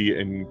with Lee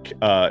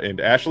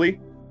and Ashley,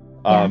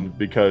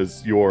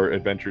 because your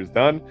adventure is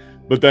done.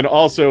 But then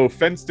also,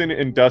 Fenston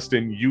and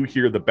Dustin, you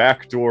hear the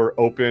back door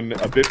open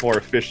a bit more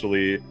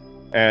officially,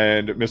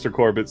 and Mr.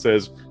 Corbitt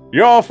says,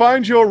 "You all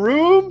find your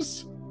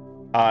rooms?"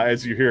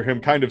 As you hear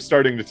him kind of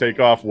starting to take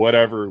off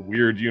whatever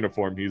weird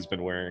uniform he's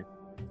been wearing.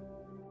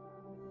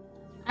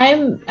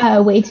 I'm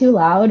way too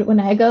loud when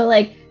I go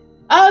like,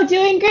 "Oh,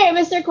 doing great,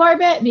 Mr.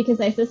 Corbitt,"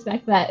 because I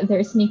suspect that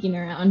they're sneaking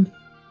around.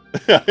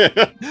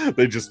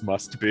 They just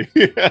must be.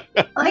 I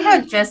like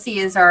how Jesse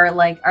is our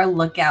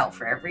lookout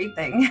for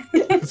everything.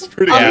 It's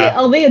pretty.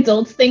 All the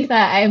adults think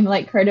that I'm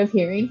like hard of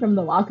hearing from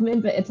the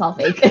Walkman, but it's all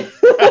fake.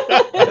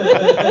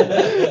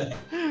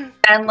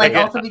 And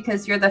also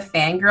because you're the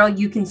fangirl,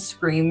 you can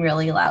scream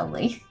really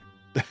loudly.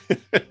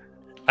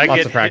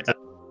 Lots of practice.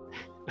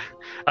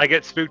 I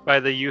get spooked by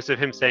the use of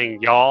him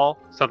saying "y'all,"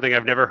 something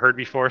I've never heard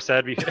before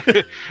said,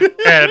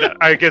 and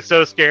I get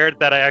so scared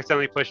that I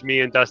accidentally push me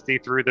and Dusty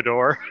through the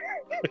door.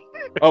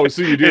 Oh,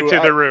 so you do into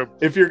the room.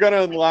 If you're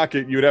gonna unlock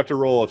it, you would have to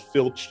roll a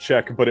filch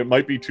check, but it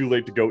might be too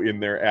late to go in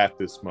there at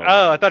this moment.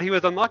 Oh, I thought he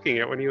was unlocking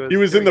it when he was. He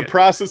was in the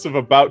process of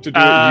about to do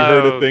it. And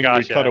you heard a thing.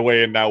 Gotcha. We cut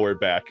away, and now we're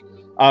back.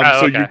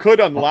 So you could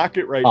unlock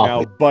it right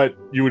now, but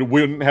you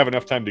wouldn't have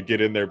enough time to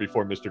get in there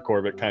before Mr.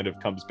 Corbitt kind of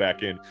comes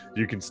back in.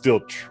 You can still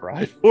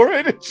try for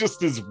it. It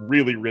just is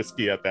really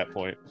risky at that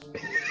point.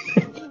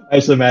 I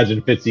just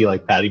imagine Fitzy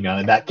patting me on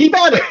the back. Keep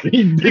at it.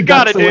 You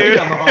got it, dude.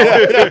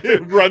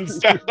 It runs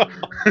down.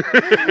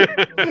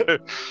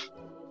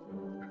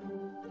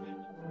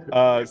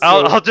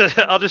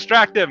 I'll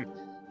distract him,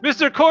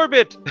 Mr.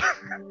 Corbitt.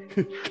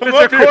 Come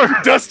up here.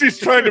 Dusty's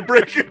trying to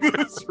break into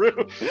this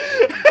room.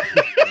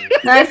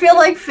 No, I feel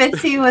like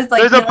Fitzy was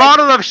like. There's a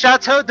bottle of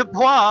Chateau de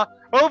Bois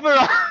over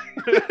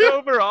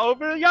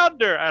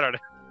yonder. I don't know.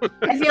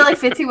 I feel like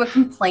Fitzy would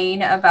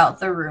complain about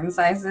the room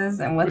sizes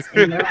and what's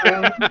in the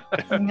room.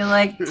 And be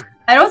like,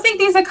 "I don't think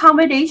these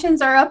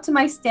accommodations are up to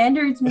my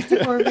standards,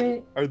 Mr.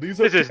 Corbitt." This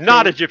is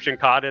not Egyptian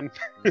cotton.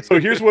 So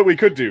here's what we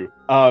could do.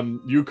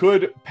 You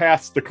could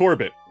pass the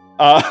Corbitt.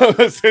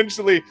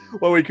 Essentially,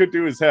 what we could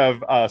do is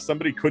have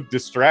somebody could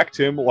distract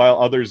him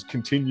while others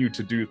continue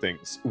to do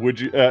things. Would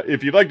you,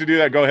 if you'd like to do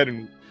that, go ahead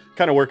and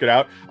kind of work it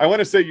out. I want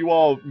to say you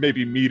all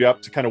maybe meet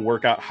up to kind of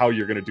work out how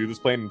you're going to do this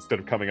plan instead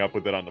of coming up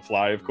with it on the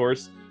fly, of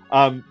course.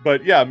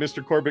 But yeah,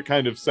 Mr. Corbitt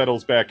kind of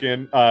settles back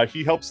in.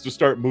 He helps to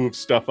start move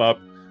stuff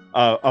up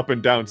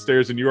and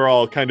downstairs, and you're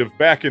all kind of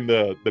back in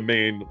the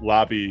main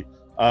lobby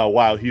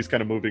while he's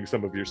kind of moving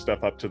some of your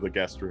stuff up to the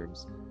guest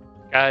rooms.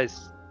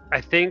 Guys, I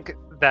think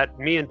that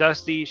me and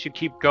Dusty should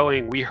keep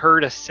going. We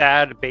heard a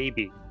sad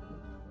baby,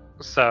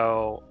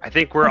 so I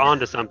think we're on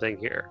to something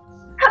here.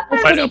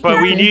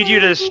 But we need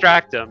you to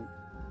distract him.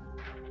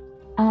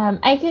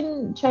 I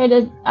can try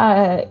to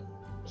ask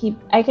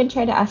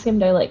him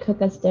to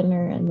cook us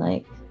dinner and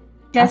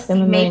ask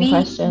him a million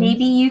questions.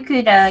 Maybe you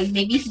could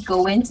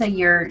go into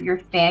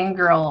your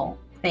fangirl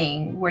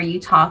thing where you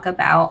talk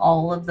about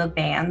all of the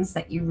bands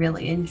that you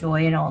really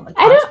enjoy and all the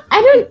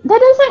that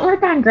doesn't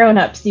work on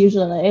grown-ups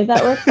usually.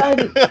 That works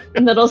on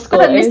middle schoolers.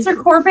 But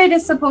Mr. Corbitt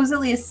is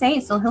supposedly a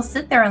saint, so he'll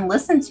sit there and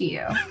listen to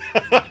you.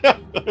 I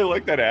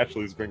like that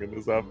Ashley's bringing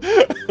this up.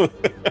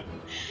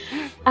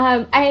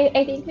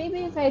 I think maybe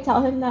if I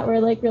tell him that we're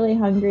really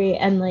hungry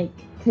and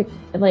cook,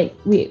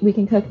 we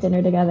can cook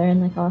dinner together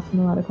and I'll ask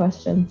him a lot of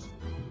questions.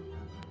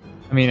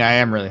 I mean, I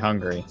am really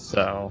hungry,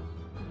 so.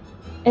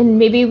 And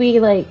maybe we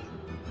like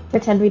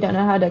pretend we don't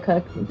know how to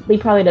cook. Lee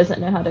probably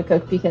doesn't know how to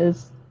cook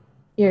because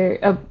you're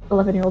a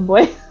 11-year-old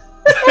boy.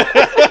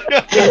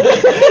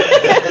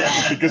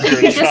 Because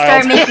you're You a just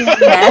child. start making a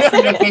mess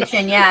in the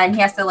kitchen, yeah, and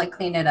he has to like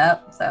clean it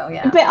up. So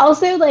yeah. But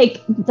also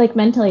like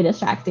mentally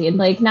distracting,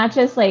 like not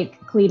just like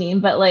cleaning,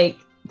 but like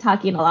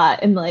talking a lot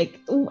and like,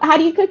 how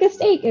do you cook a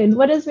steak and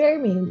what does rare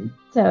mean?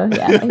 So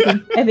yeah,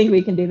 I think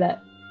we can do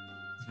that.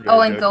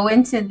 Oh, and go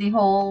into the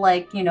whole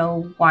like, you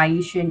know, why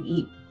you shouldn't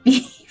eat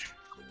beef.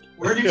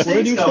 Where do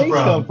steaks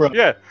come from?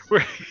 Yeah,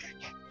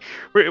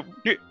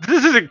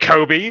 this isn't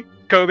Kobe.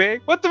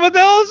 What the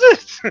hell is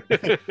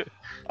this?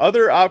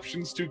 Other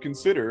options to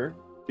consider.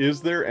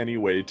 Is there any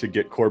way to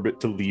get Corbitt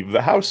to leave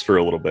the house for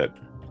a little bit?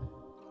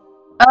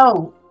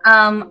 Oh,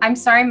 I'm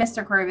sorry,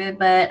 Mr. Corbitt,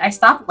 but I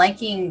stopped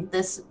liking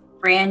this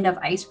brand of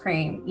ice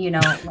cream, you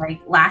know,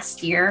 like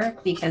last year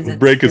because it's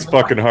Break his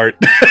fucking heart.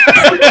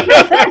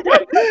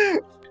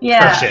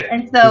 Yeah,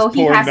 and so This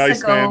he poor has nice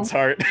to go. man's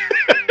heart.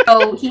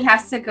 So he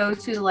has to go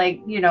to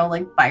like, you know,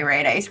 like buy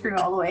right ice cream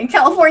all the way in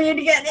California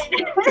to get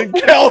it. In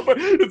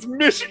California, it's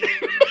Michigan.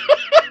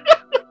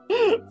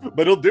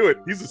 But he'll do it.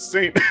 He's a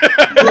saint.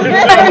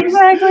 Yeah,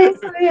 exactly.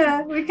 So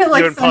yeah, we could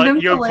like send him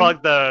you to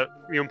like.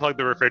 unplug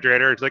the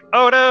refrigerator. It's like,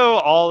 oh no,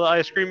 all the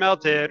ice cream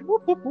melted.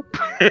 Whoop, whoop, whoop.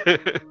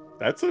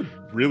 That's a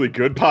really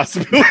good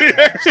possibility,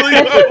 actually.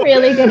 That's a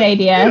really good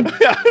idea.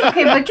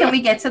 Okay, but can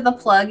we get to the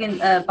plug and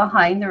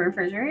behind the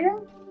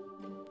refrigerator?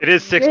 It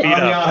is 6 feet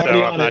up,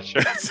 so I'm not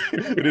sure.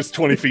 It is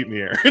 20 feet in the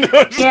air.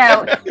 No,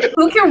 Yeah,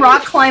 who can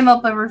rock climb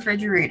up a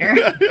refrigerator?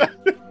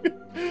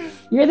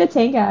 You're the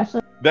tank,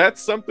 Ashley.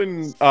 That's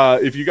something,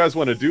 if you guys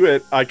want to do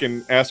it, I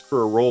can ask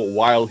for a roll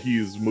while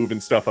he's moving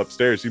stuff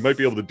upstairs. You might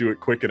be able to do it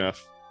quick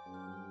enough.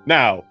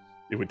 Now,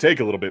 it would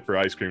take a little bit for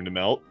ice cream to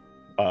melt,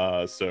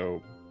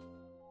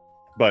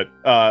 but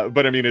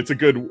I mean, it's a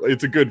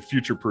good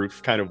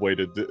future-proof kind of way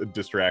to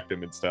distract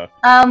him and stuff.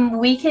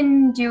 We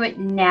can do it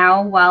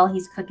now while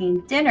he's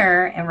cooking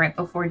dinner, and right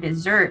before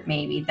dessert,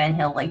 maybe. Then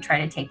he'll like try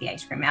to take the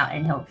ice cream out,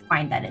 and he'll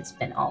find that it's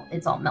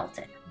all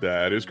melted.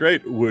 That is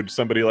great. Would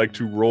somebody like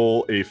to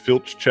roll a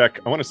filch check?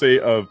 I want to say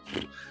of.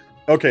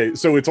 Okay,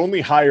 so it's only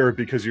higher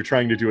because you're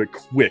trying to do it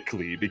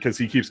quickly because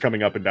he keeps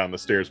coming up and down the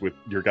stairs with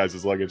your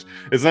guys' luggage.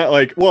 It's not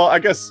like, well, I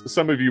guess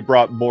some of you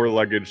brought more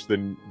luggage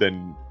than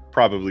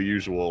probably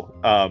usual.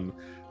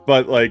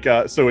 But like,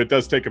 so it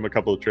does take him a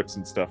couple of trips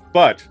and stuff.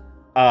 But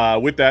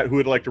with that, who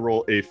would like to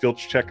roll a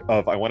filch check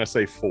of, I want to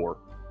say 4?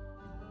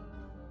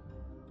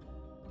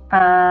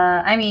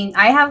 I mean,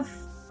 I have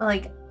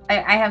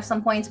I have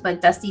some points,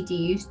 but Dusty, do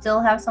you still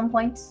have some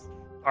points?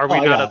 Are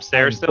we not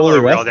upstairs still, fully or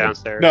are we all rested.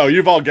 downstairs? No,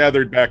 you've all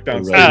gathered back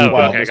downstairs Oh,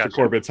 while okay, Mr. gotcha.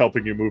 Corbitt's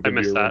helping you move I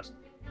into missed your that.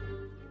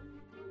 rooms.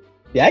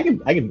 Yeah, I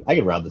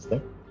can round this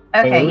thing.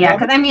 Okay, Wait, yeah, what?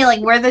 because I mean,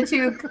 like we're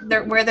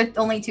the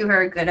only two who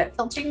are good at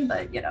filching,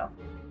 but you know.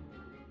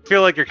 I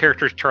feel like your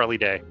character's Charlie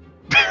Day.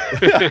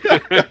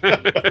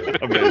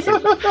 Amazing.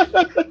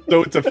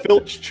 So it's a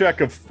filch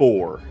check of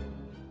 4.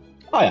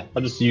 Oh yeah,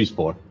 I'll just use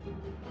 4.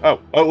 Oh,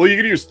 well, you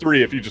could use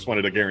 3 if you just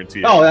wanted to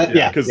guarantee it. Oh,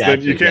 yeah, because yeah,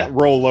 then you actually, can't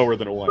roll lower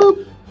than a 1.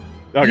 Boop.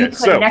 Okay, You put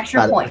so an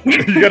extra point.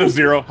 you got a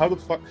 0. How the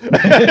fuck?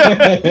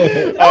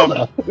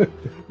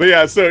 But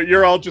yeah, so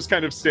you're all just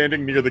kind of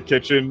standing near the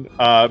kitchen.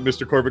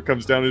 Mr. Corbitt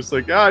comes down and is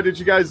like, did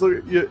you guys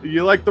look?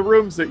 You like the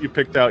rooms that you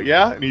picked out?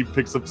 Yeah, and he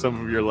picks up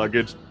some of your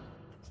luggage.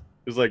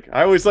 He's like,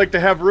 I always like to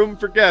have room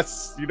for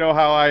guests. You know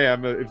how I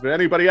am. If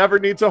anybody ever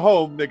needs a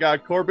home, they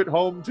got Corbitt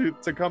home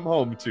to come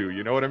home to.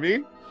 You know what I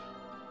mean?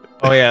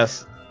 Oh,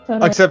 yes.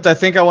 Totally. Except I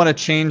think I want to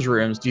change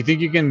rooms. Do you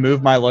think you can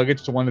move my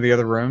luggage to one of the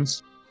other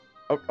rooms?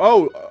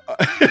 You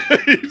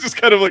just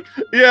kind of like,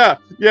 yeah.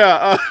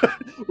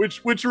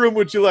 Which room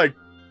would you like?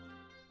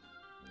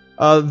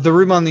 The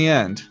room on the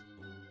end.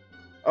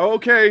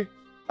 Okay.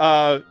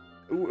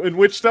 And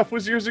which stuff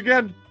was yours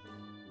again?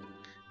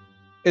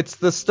 It's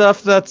the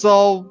stuff that's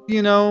all,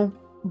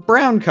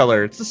 brown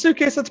color. It's the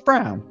suitcase that's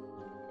brown.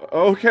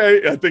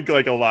 Okay, I think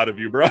like a lot of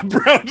you brown.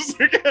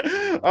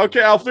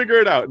 Okay, I'll figure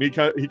it out. And he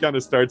kind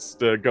of starts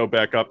to go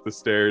back up the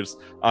stairs.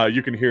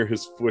 You can hear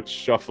his foot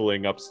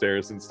shuffling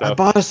upstairs and I stuff.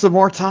 bought us some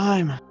more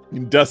time.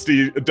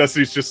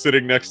 Dusty's just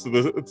sitting next to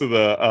the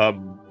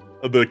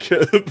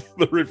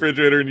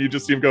refrigerator, and you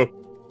just see him go.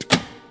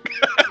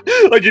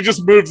 Like he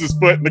just moves his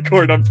foot and the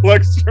cord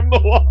unplugs from the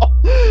wall.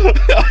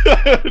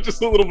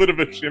 Just a little bit of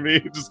a shimmy,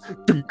 just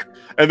dunk.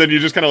 And then you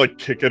just kind of like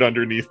kick it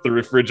underneath the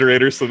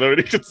refrigerator so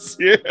nobody can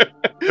see it.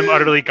 I'm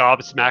utterly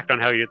gobsmacked on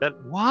how you did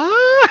that.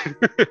 What?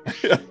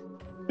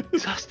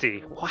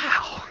 Dusty,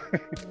 wow.